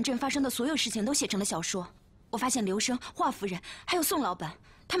他把全镇发生的所有事情都写成了小说。我发现刘生、华夫人还有宋老板，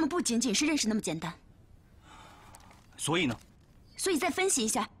他们不仅仅是认识那么简单。所以呢？所以再分析一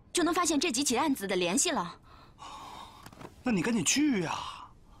下，就能发现这几起案子的联系了。那你赶紧去呀！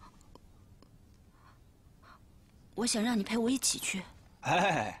我想让你陪我一起去。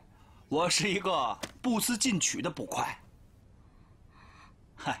哎，我是一个不思进取的捕快。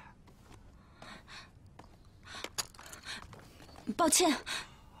嗨，抱歉，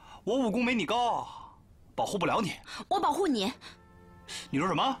我武功没你高，保护不了你。我保护你。你说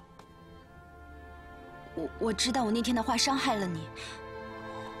什么？我知道我那天的话伤害了你。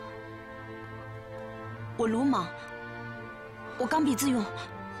我鲁莽，我刚愎自用，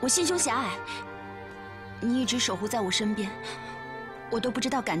我心胸狭隘。你一直守护在我身边，我都不知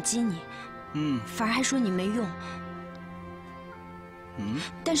道感激你，反而还说你没用。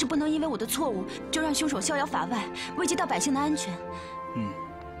但是不能因为我的错误就让凶手逍遥法外，危及到百姓的安全。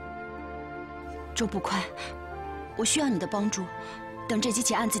周捕快，我需要你的帮助。等这几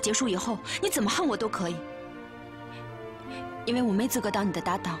起案子结束以后，你怎么恨我都可以，因为我没资格当你的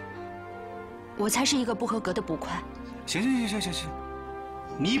搭档，我才是一个不合格的捕快。行，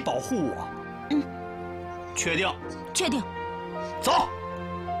你保护我。确定？确定。走。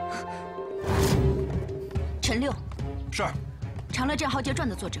陈六。是。长乐镇豪杰传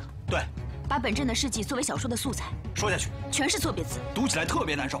的作者。对。把本镇的事迹作为小说的素材。说下去。全是错别字，读起来特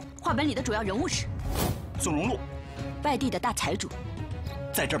别难受。话本里的主要人物是宋荣禄，外地的大财主，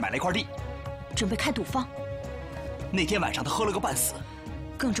在这儿买了一块地，准备开赌坊。那天晚上他喝了个半死。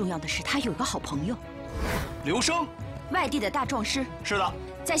更重要的是，他有一个好朋友刘生，外地的大壮师。是的。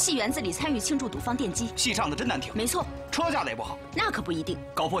在戏园子里参与庆祝赌坊奠基，戏唱的真难听。没错，车架的也不好。那可不一定。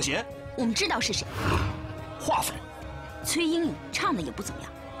搞破鞋，我们知道是谁。华夫人，崔莺莺唱的也不怎么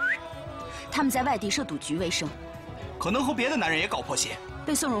样。他们在外地设赌局为生，可能和别的男人也搞破鞋，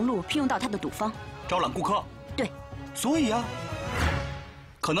被宋荣禄聘用到他的赌坊，招揽顾客。对，所以啊，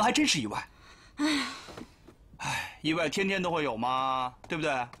可能还真是意外。意外天天都会有嘛，对不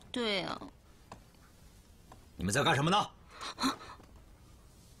对？对啊。你们在干什么呢？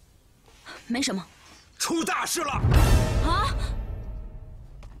没什么。出大事了！啊！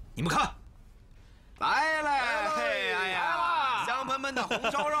你们看，来了！哎呀，香喷喷的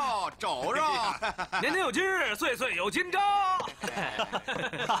红烧肉、肘肉，年年有今日，岁岁有今朝。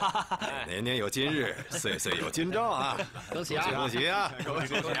年年有今日，岁岁有今朝啊！恭喜啊！恭喜啊！恭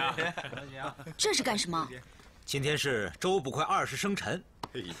喜啊！这是干什么？今天是周捕快20生辰，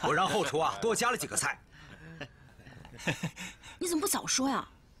我让后厨啊多加了几个菜。你怎么不早说呀？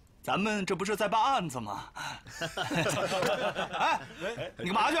咱们这不是在办案子吗？哎，你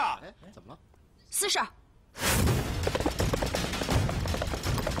干嘛去啊？怎么了？私事。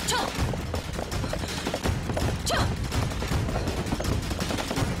撤！撤！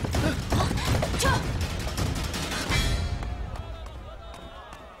撤！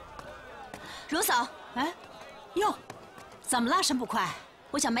荣嫂，哎，哟，怎么了，沈捕快？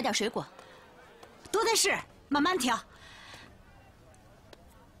我想买点水果。多的是，慢慢挑。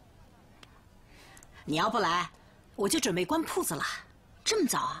你要不来，我就准备关铺子了。这么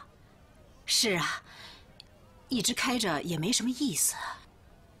早啊？是啊，一直开着也没什么意思。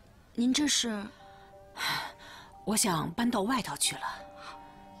您这是？我想搬到外头去了。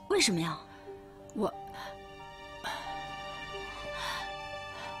为什么呀？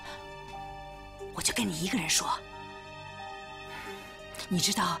我就跟你一个人说。你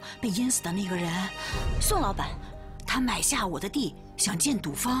知道被淹死的那个人，宋老板，他买下我的地，想建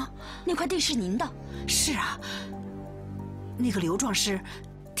赌坊。那块地是您的？是啊。那个刘壮士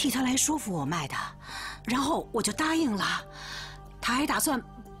替他来说服我卖的，然后我就答应了。他还打算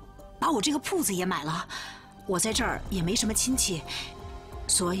把我这个铺子也买了。我在这儿也没什么亲戚，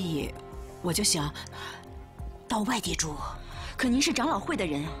所以我就想到外地住。可您是长老会的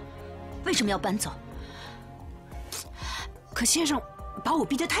人啊，为什么要搬走？可先生把我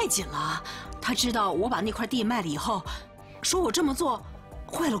逼得太紧了。他知道我把那块地卖了以后，说我这么做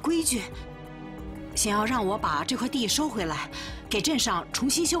坏了规矩，想要让我把这块地收回来，给镇上重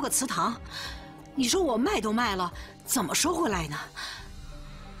新修个祠堂。你说我卖都卖了，怎么收回来呢？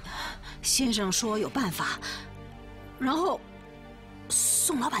先生说有办法，然后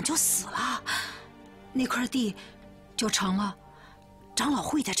宋老板就死了，那块地就成了长老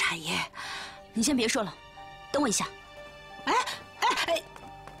会的产业。你先别说了，等我一下。哎哎哎！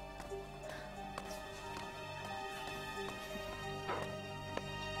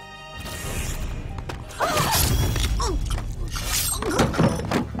啊！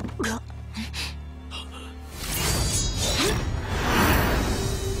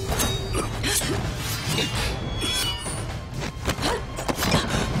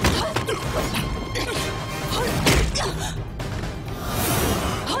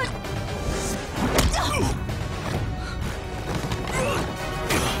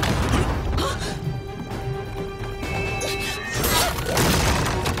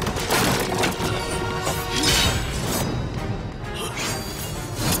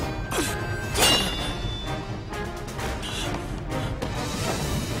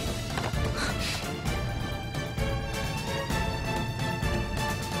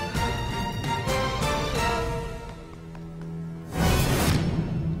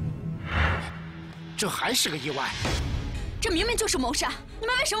这还是个意外。这明明就是谋杀，你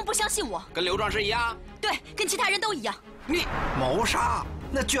们为什么不相信我？跟刘壮士一样？对，跟其他人都一样。你谋杀，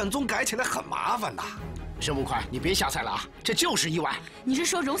那卷宗改起来很麻烦的。沈捕快，你别瞎猜了啊，这就是意外。你是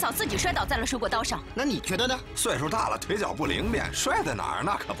说荣嫂自己摔倒在了水果刀上？那你觉得呢？岁数大了，腿脚不灵便，摔在哪儿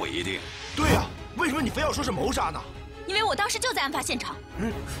那可不一定。对呀，为什么你非要说是谋杀呢？因为我当时就在案发现场。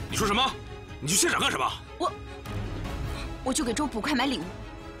你说什么？你去现场干什么？我去给周捕快买礼物。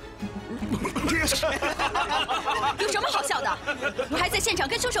有什么好笑的？我还在现场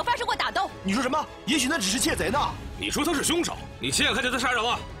跟凶手发生过打斗。你说什么？也许那只是窃贼呢。你说他是凶手，你亲眼看见他杀人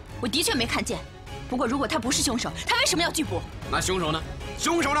了？我的确没看见。不过如果他不是凶手，他为什么要拒捕？那凶手呢？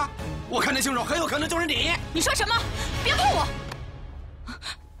凶手呢？我看这凶手很有可能就是你。你说什么？别碰我！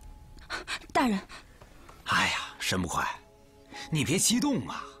大人。哎呀，沈捕快，你别激动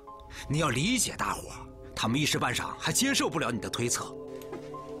啊！你要理解大伙，他们一时半晌还接受不了你的推测。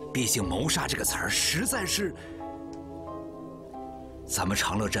毕竟“谋杀”这个词儿实在是，咱们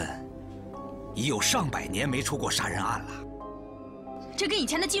长乐镇已有上百年没出过杀人案了。这跟以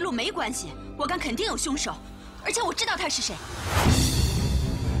前的记录没关系，我敢肯定有凶手，而且我知道他是谁。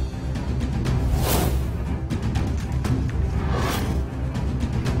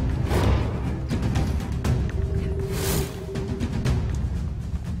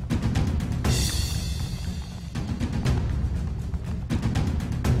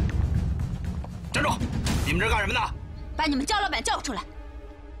站住！你们这干什么呢？把你们焦老板叫出来。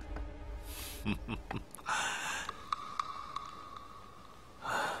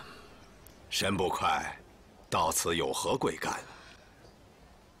沈捕快，到此有何贵干？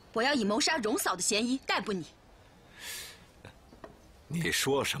我要以谋杀荣嫂的嫌疑逮捕你。你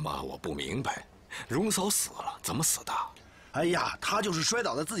说什么？我不明白。荣嫂死了，怎么死的？哎呀，她就是摔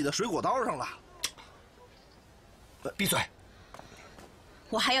倒在自己的水果刀上了。闭嘴！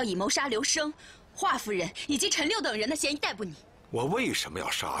我还要以谋杀刘生、华夫人以及陈六等人的嫌疑逮捕你。我为什么要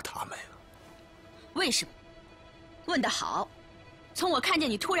杀他们呀？为什么？问得好。从我看见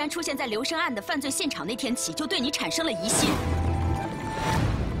你突然出现在刘生案的犯罪现场那天起，就对你产生了疑心。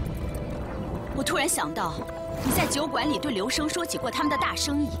我突然想到，你在酒馆里对刘生说起过他们的大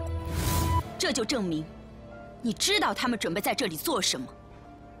生意，这就证明，你知道他们准备在这里做什么。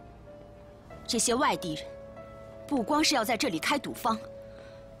这些外地人，不光是要在这里开赌坊，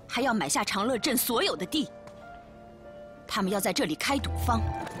还要买下长乐镇所有的地。他们要在这里开赌坊、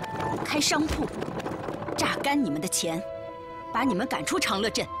开商铺，榨干你们的钱。把你们赶出长乐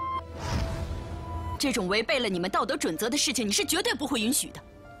镇，这种违背了你们道德准则的事情，你是绝对不会允许的。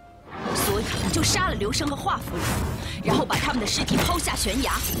所以你就杀了刘生和华夫人，然后把他们的尸体抛下悬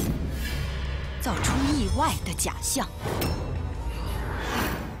崖，造出意外的假象。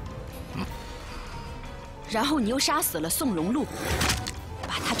然后你又杀死了宋荣禄，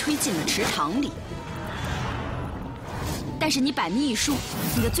把他推进了池塘里。但是你摆明一输，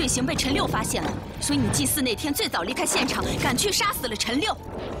你的罪行被陈六发现了，所以你祭祀那天最早离开现场，赶去杀死了陈六。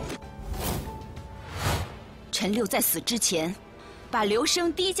陈六在死之前，把刘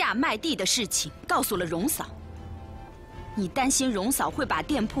生低价卖地的事情告诉了荣嫂。你担心荣嫂会把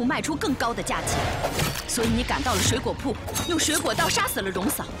店铺卖出更高的价钱，所以你赶到了水果铺，用水果刀杀死了荣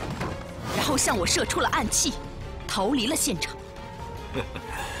嫂，然后向我射出了暗器，逃离了现场。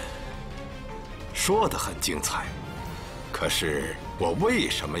说得很精彩。可是我为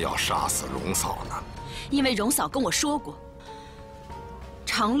什么要杀死荣嫂呢？因为荣嫂跟我说过，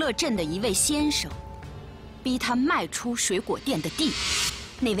长乐镇的一位先生逼她卖出水果店的地，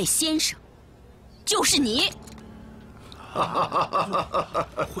那位先生就是你。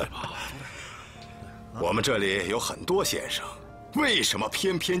会吧？我们这里有很多先生，为什么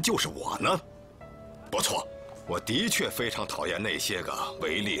偏偏就是我呢？不错，我的确非常讨厌那些个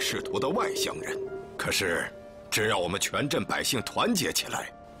唯利是图的外乡人。可是，只要我们全镇百姓团结起来，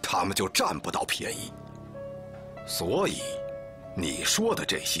他们就占不到便宜。所以，你说的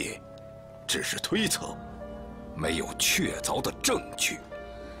这些，只是推测，没有确凿的证据。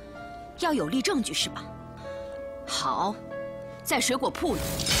要有力证据是吧？好，在水果铺里，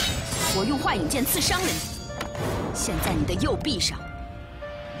我用画影剑刺伤了你，现在你的右臂上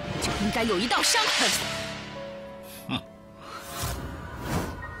就应该有一道伤痕。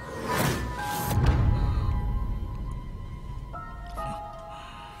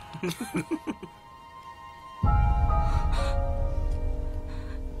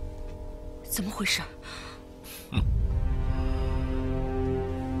怎么回事？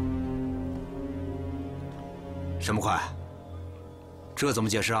沈捕快，这怎么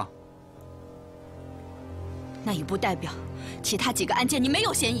解释啊？那也不代表其他几个案件你没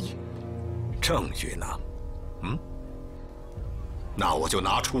有嫌疑。证据呢？那我就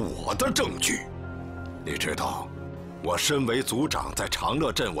拿出我的证据。你知道，我身为族长，在长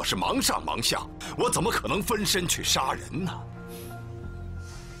乐镇我是忙上忙下，我怎么可能分身去杀人呢？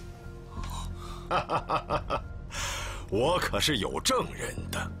我可是有证人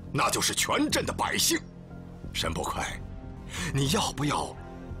的，那就是全镇的百姓。沈捕快，你要不要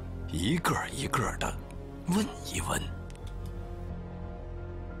一个一个的问一问？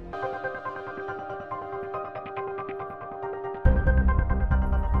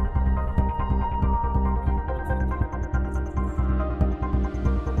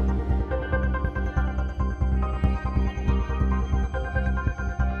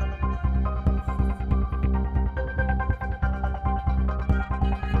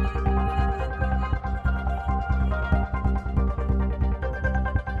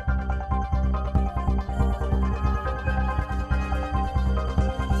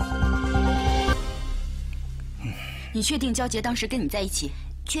你确定焦杰当时跟你在一起？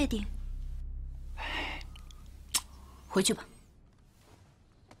确定。回去吧。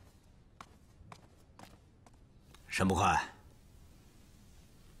沈捕快，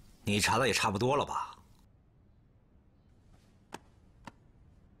你查的也差不多了吧？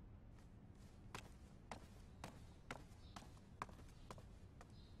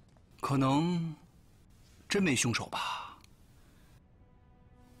可能真没凶手吧？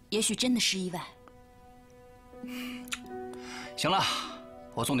也许真的是意外。行了，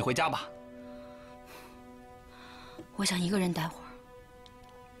我送你回家吧。我想一个人待会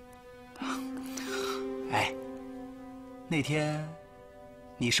儿。哎，那天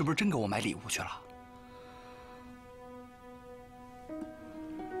你是不是真给我买礼物去了？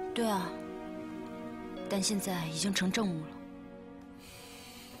对啊，但现在已经成证物了。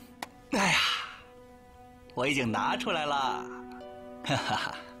哎呀，我已经拿出来了。哈哈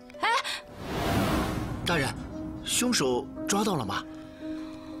哈。哎，大人，凶手抓到了吗？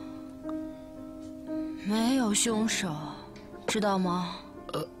没有凶手，知道吗？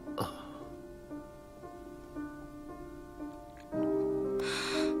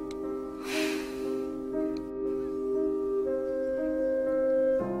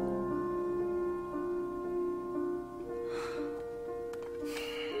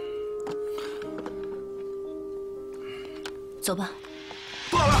走吧。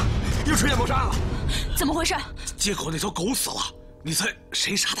报了，又出现谋杀了。怎么回事？街口那条狗死了，你猜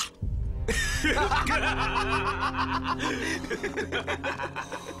谁杀的？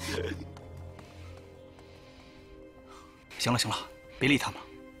行了行了，别理他们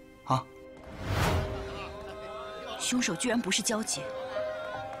了，啊！凶手居然不是焦杰，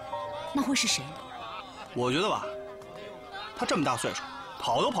那会是谁呢？我觉得吧，他这么大岁数，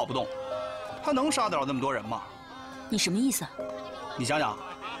跑都跑不动，他能杀得了那么多人吗？你什么意思啊？你想想，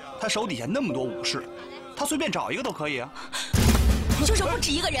他手底下那么多武士，他随便找一个都可以啊。凶手不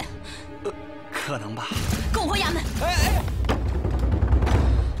止一个人。可能吧。跟我回衙门。哎！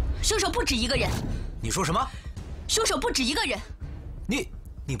凶手不止一个人。你说什么？凶手不止一个人。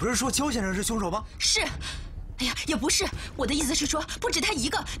你不是说焦先生是凶手吗？是。哎呀，也不是。我的意思是说，不止他一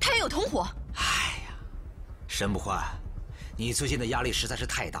个，他也有同伙。哎呀，沈捕快，你最近的压力实在是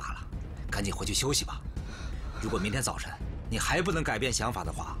太大了，赶紧回去休息吧。如果明天早晨你还不能改变想法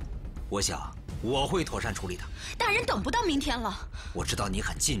的话，我想我会妥善处理的。大人等不到明天了。我知道你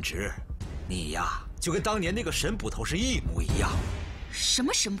很尽职，你呀就跟当年那个沈捕头是一模一样。什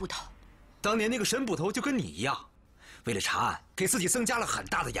么沈捕头？当年那个沈捕头就跟你一样，为了查案给自己增加了很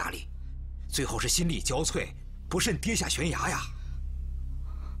大的压力，最后是心力交瘁，不慎跌下悬崖呀。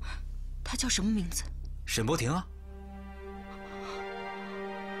他叫什么名字？沈伯庭啊。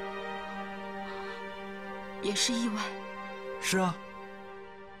也是意外。是啊。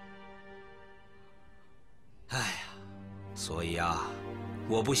哎呀，所以啊，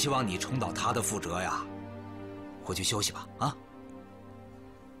我不希望你重蹈他的覆辙呀。回去休息吧，啊。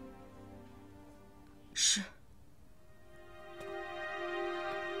是。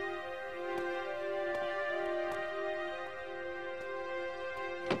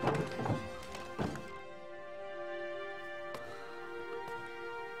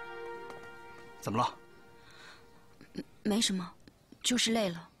怎么了？没什么，就是累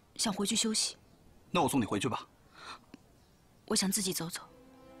了，想回去休息。那我送你回去吧。我想自己走走。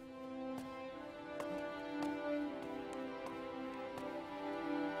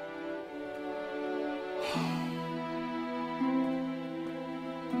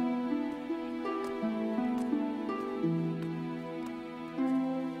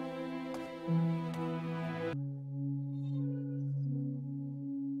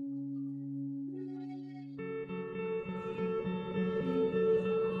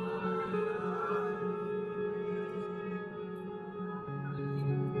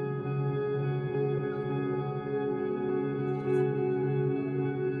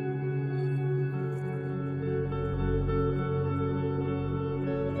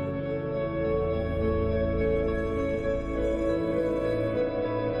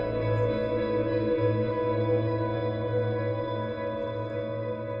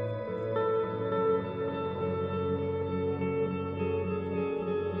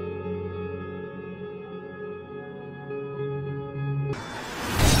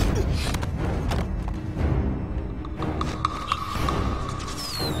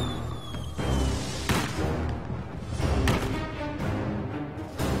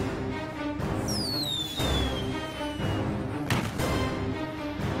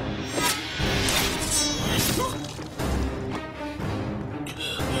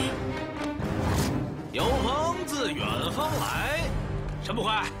沈捕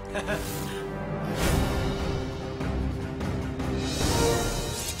快，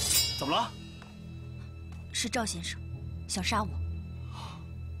怎么了？是赵先生，想杀我。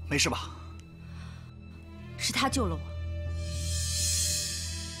没事吧？是他救了我。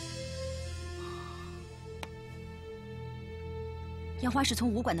烟花是从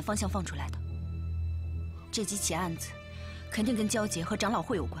武馆的方向放出来的，这几起案子肯定跟焦杰和长老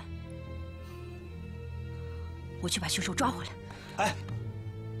会有关。我去把凶手抓回来。哎，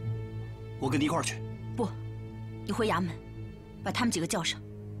我跟你一块儿去。不，你回衙门，把他们几个叫上，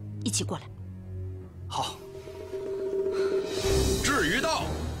一起过来。好。至于道，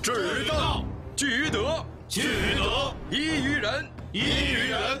至于道；据于德，据于德；依于仁，依于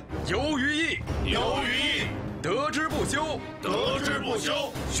仁；游于义，游于义；得之不修，得之不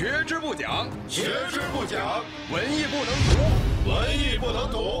修；学之不讲，学之不讲；文艺不能读，文艺不能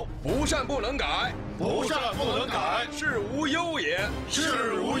读；不善不能改，不善不能改；是无忧也，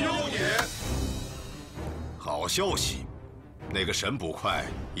是无忧也。好消息，那个沈捕快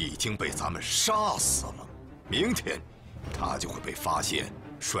已经被咱们杀死了。明天，他就会被发现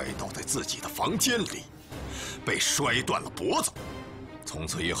摔倒在自己的房间里，被摔断了脖子。从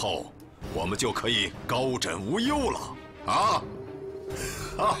此以后，我们就可以高枕无忧了啊！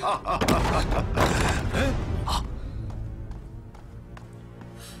哈哈哈哈！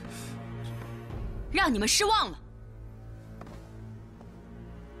让你们失望了。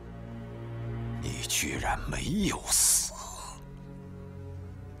你居然没有死！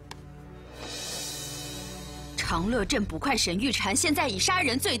长乐镇捕快沈玉婵现在以杀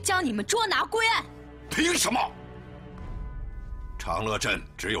人罪将你们捉拿归案。凭什么？长乐镇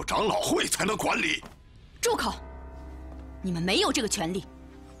只有长老会才能管理。住口！你们没有这个权利，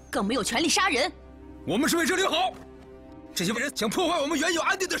更没有权利杀人。我们是为这里好，这些人想破坏我们原有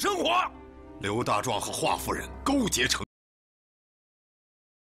安定的生活。刘大壮和华夫人勾结成。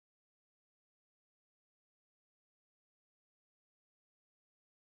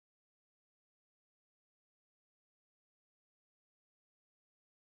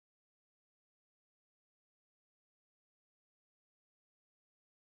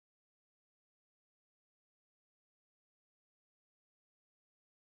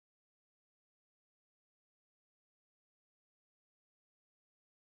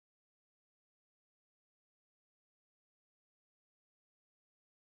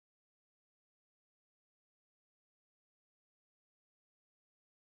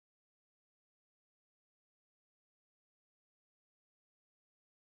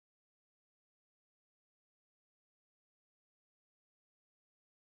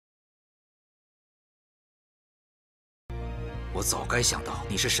我早该想到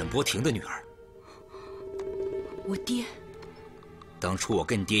你是沈伯庭的女儿。我爹，当初我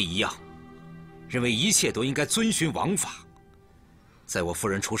跟你爹一样，认为一切都应该遵循王法。在我夫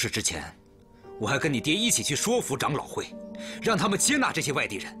人出事之前，我还跟你爹一起去说服长老会，让他们接纳这些外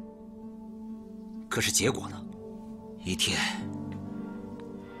地人。可是结果呢？一天，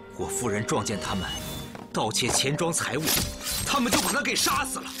我夫人撞见他们盗窃钱庄财物，他们就把他给杀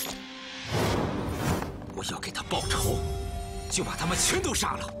死了。我要给他报仇，就把他们全都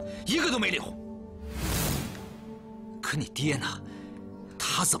杀了，一个都没留。可你爹呢？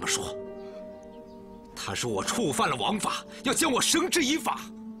他怎么说？他说我触犯了王法，要将我绳之以法。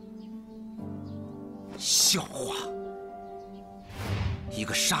笑话！一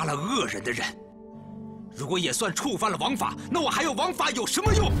个杀了恶人的人，如果也算触犯了王法，那我还要王法有什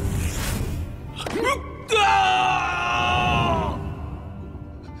么用？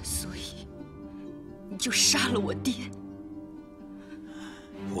所以你就杀了我爹。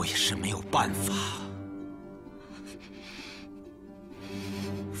我也是没有办法。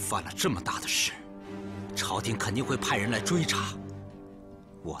犯了这么大的事，朝廷肯定会派人来追查。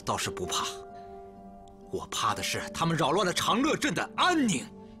我倒是不怕，我怕的是他们扰乱了长乐镇的安宁。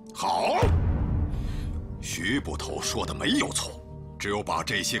好，徐捕头说的没有错，只有把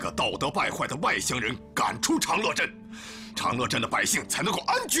这些个道德败坏的外乡人赶出长乐镇，长乐镇的百姓才能够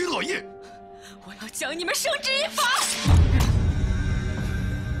安居乐业。我要将你们绳之以法！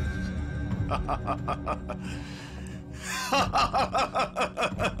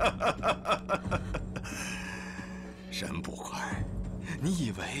沈捕快，你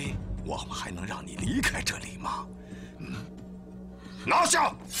以为我们还能让你离开这里吗？拿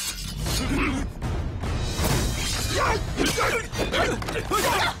下！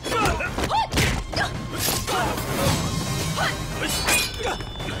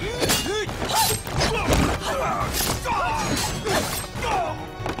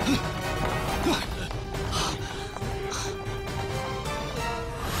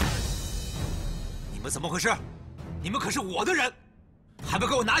你们怎么回事？你们可是我的人，还不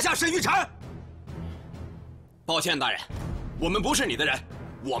给我拿下沈玉婵！抱歉，大人，我们不是你的人，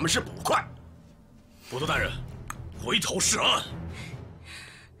我们是捕快。捕头大人，回头是岸。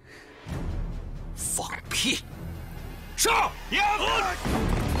放屁！上！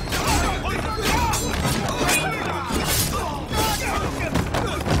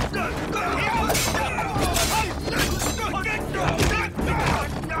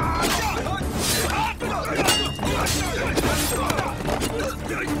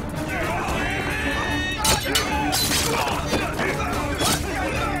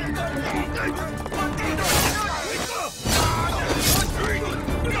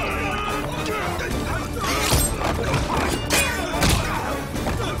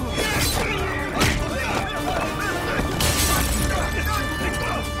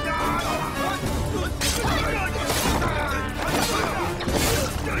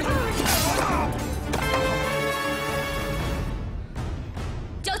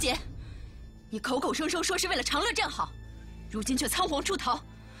娇姐，你口口声声说是为了长乐镇好，如今却仓皇出逃，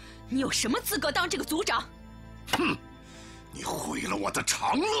你有什么资格当这个族长？哼！你毁了我的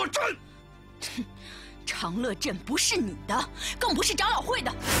长乐镇！哼，长乐镇不是你的，更不是长老会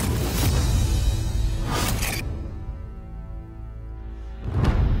的。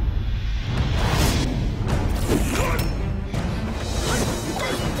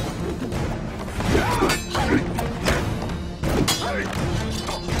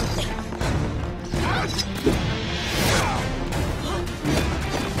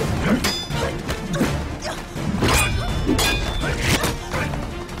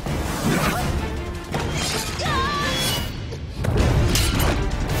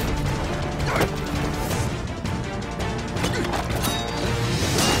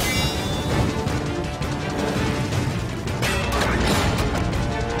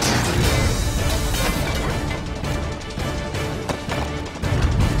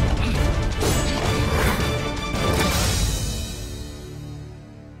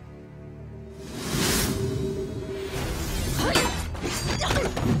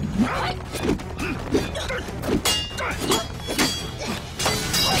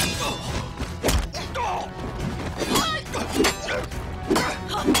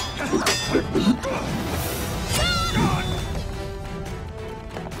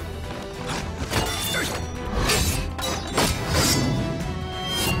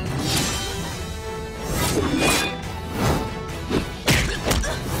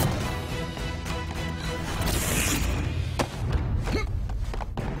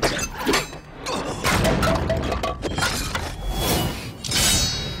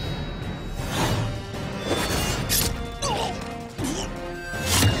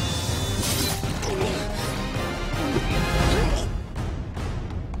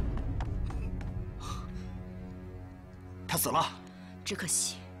他死了，只可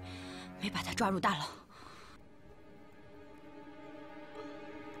惜没把他抓入大牢。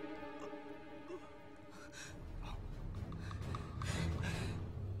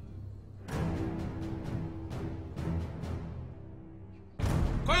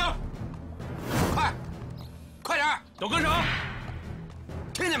快点，快点，都跟上！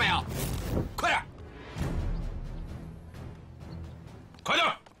听见没有？快点，快点！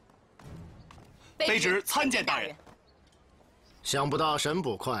卑职参见大人。想不到沈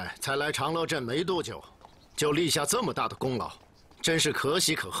捕快才来长乐镇没多久，就立下这么大的功劳，真是可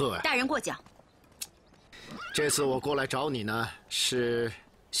喜可贺呀！大人过奖。这次我过来找你呢，是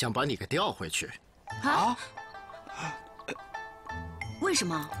想把你给调回去。啊？为什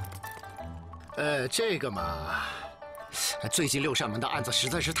么？这个嘛，最近六扇门的案子实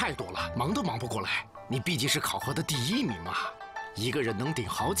在是太多了，忙都忙不过来。你毕竟是考核的第1名嘛，一个人能顶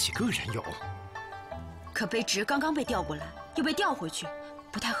好几个人用。可卑职刚刚被调过来，又被调回去，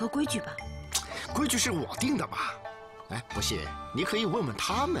不太合规矩吧？规矩是我定的嘛。哎，不信你可以问问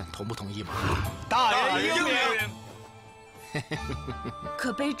他们同不同意嘛。大人英明。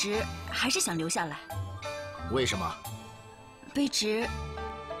可卑职还是想留下来。为什么？卑职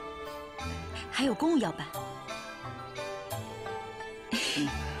还有公务要办。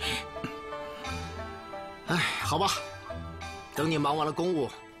哎，好吧，等你忙完了公务，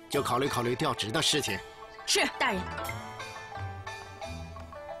就考虑考虑调职的事情。是，大人。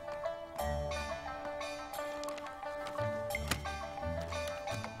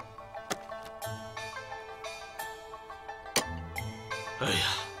哎呀，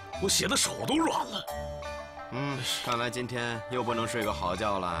我写的手都软了。看来今天又不能睡个好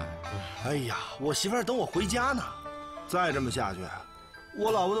觉了。哎呀，我媳妇儿等我回家呢，再这么下去，我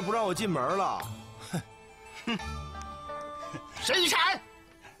老婆都不让我进门了。哼！沈玉婵，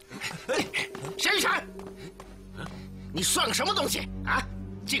沈玉婵，你算个什么东西啊！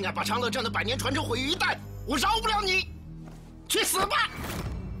竟敢把长乐镇的百年传承毁于一旦，我饶不了你！去死吧！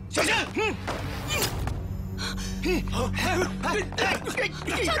小心！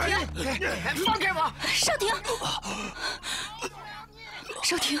少廷，放开我！少廷，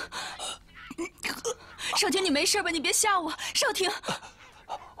少廷，少廷，你没事吧？你别吓我，少廷。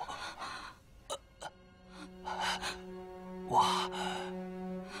我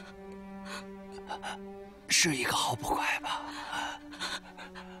是一个好捕快吧？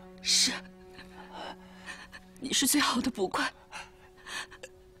是，你是最好的捕快。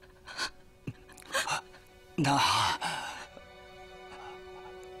那好，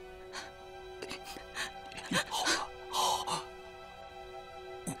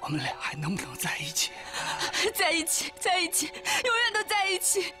我们俩还能不能在一起？在一起，在一起，永远都在一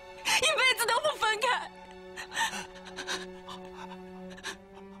起，一辈子都不分开。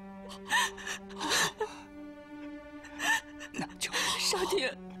那就少廷，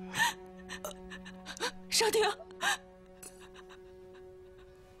少廷，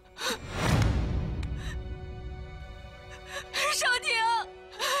少廷，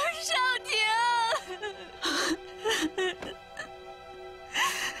少廷，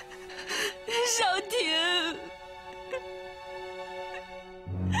少廷。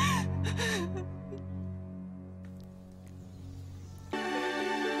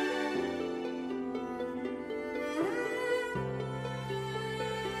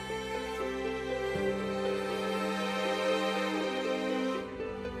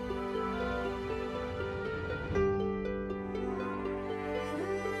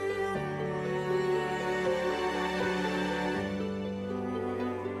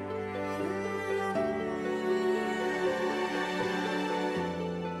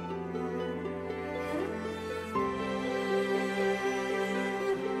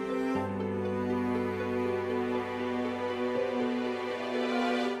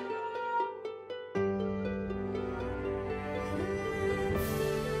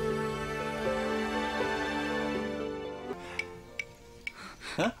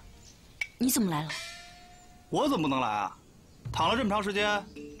你怎么来了？我怎么不能来啊？躺了这么长时间，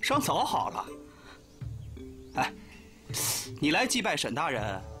伤早好了。哎，你来祭拜沈大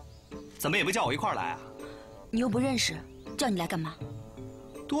人，怎么也不叫我一块儿来啊？你又不认识，叫你来干嘛？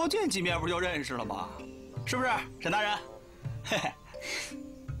多见几面不就认识了吗？是不是，沈大人？嘿嘿。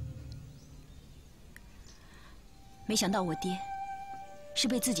没想到我爹是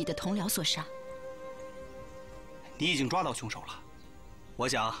被自己的同僚所杀。你已经抓到凶手了，我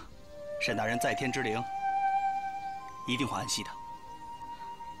想。沈大人在天之灵，一定会安息的。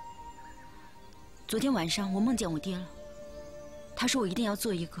昨天晚上我梦见我爹了，他说我一定要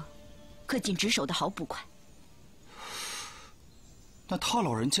做一个恪尽职守的好捕快。那他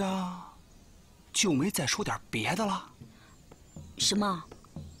老人家就没再说点别的了？什么？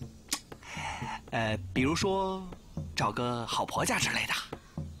比如说找个好婆家之类的。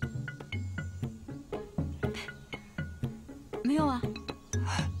没有啊。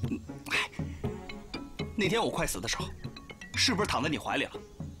那天我快死的时候，是不是躺在你怀里了？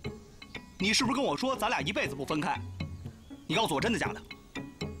你是不是跟我说咱俩一辈子不分开？你告诉我真的假的？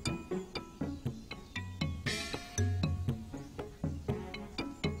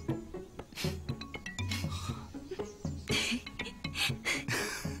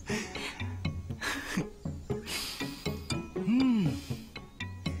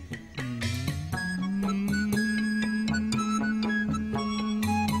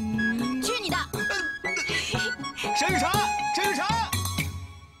去你的！沈玉婵，沈玉婵！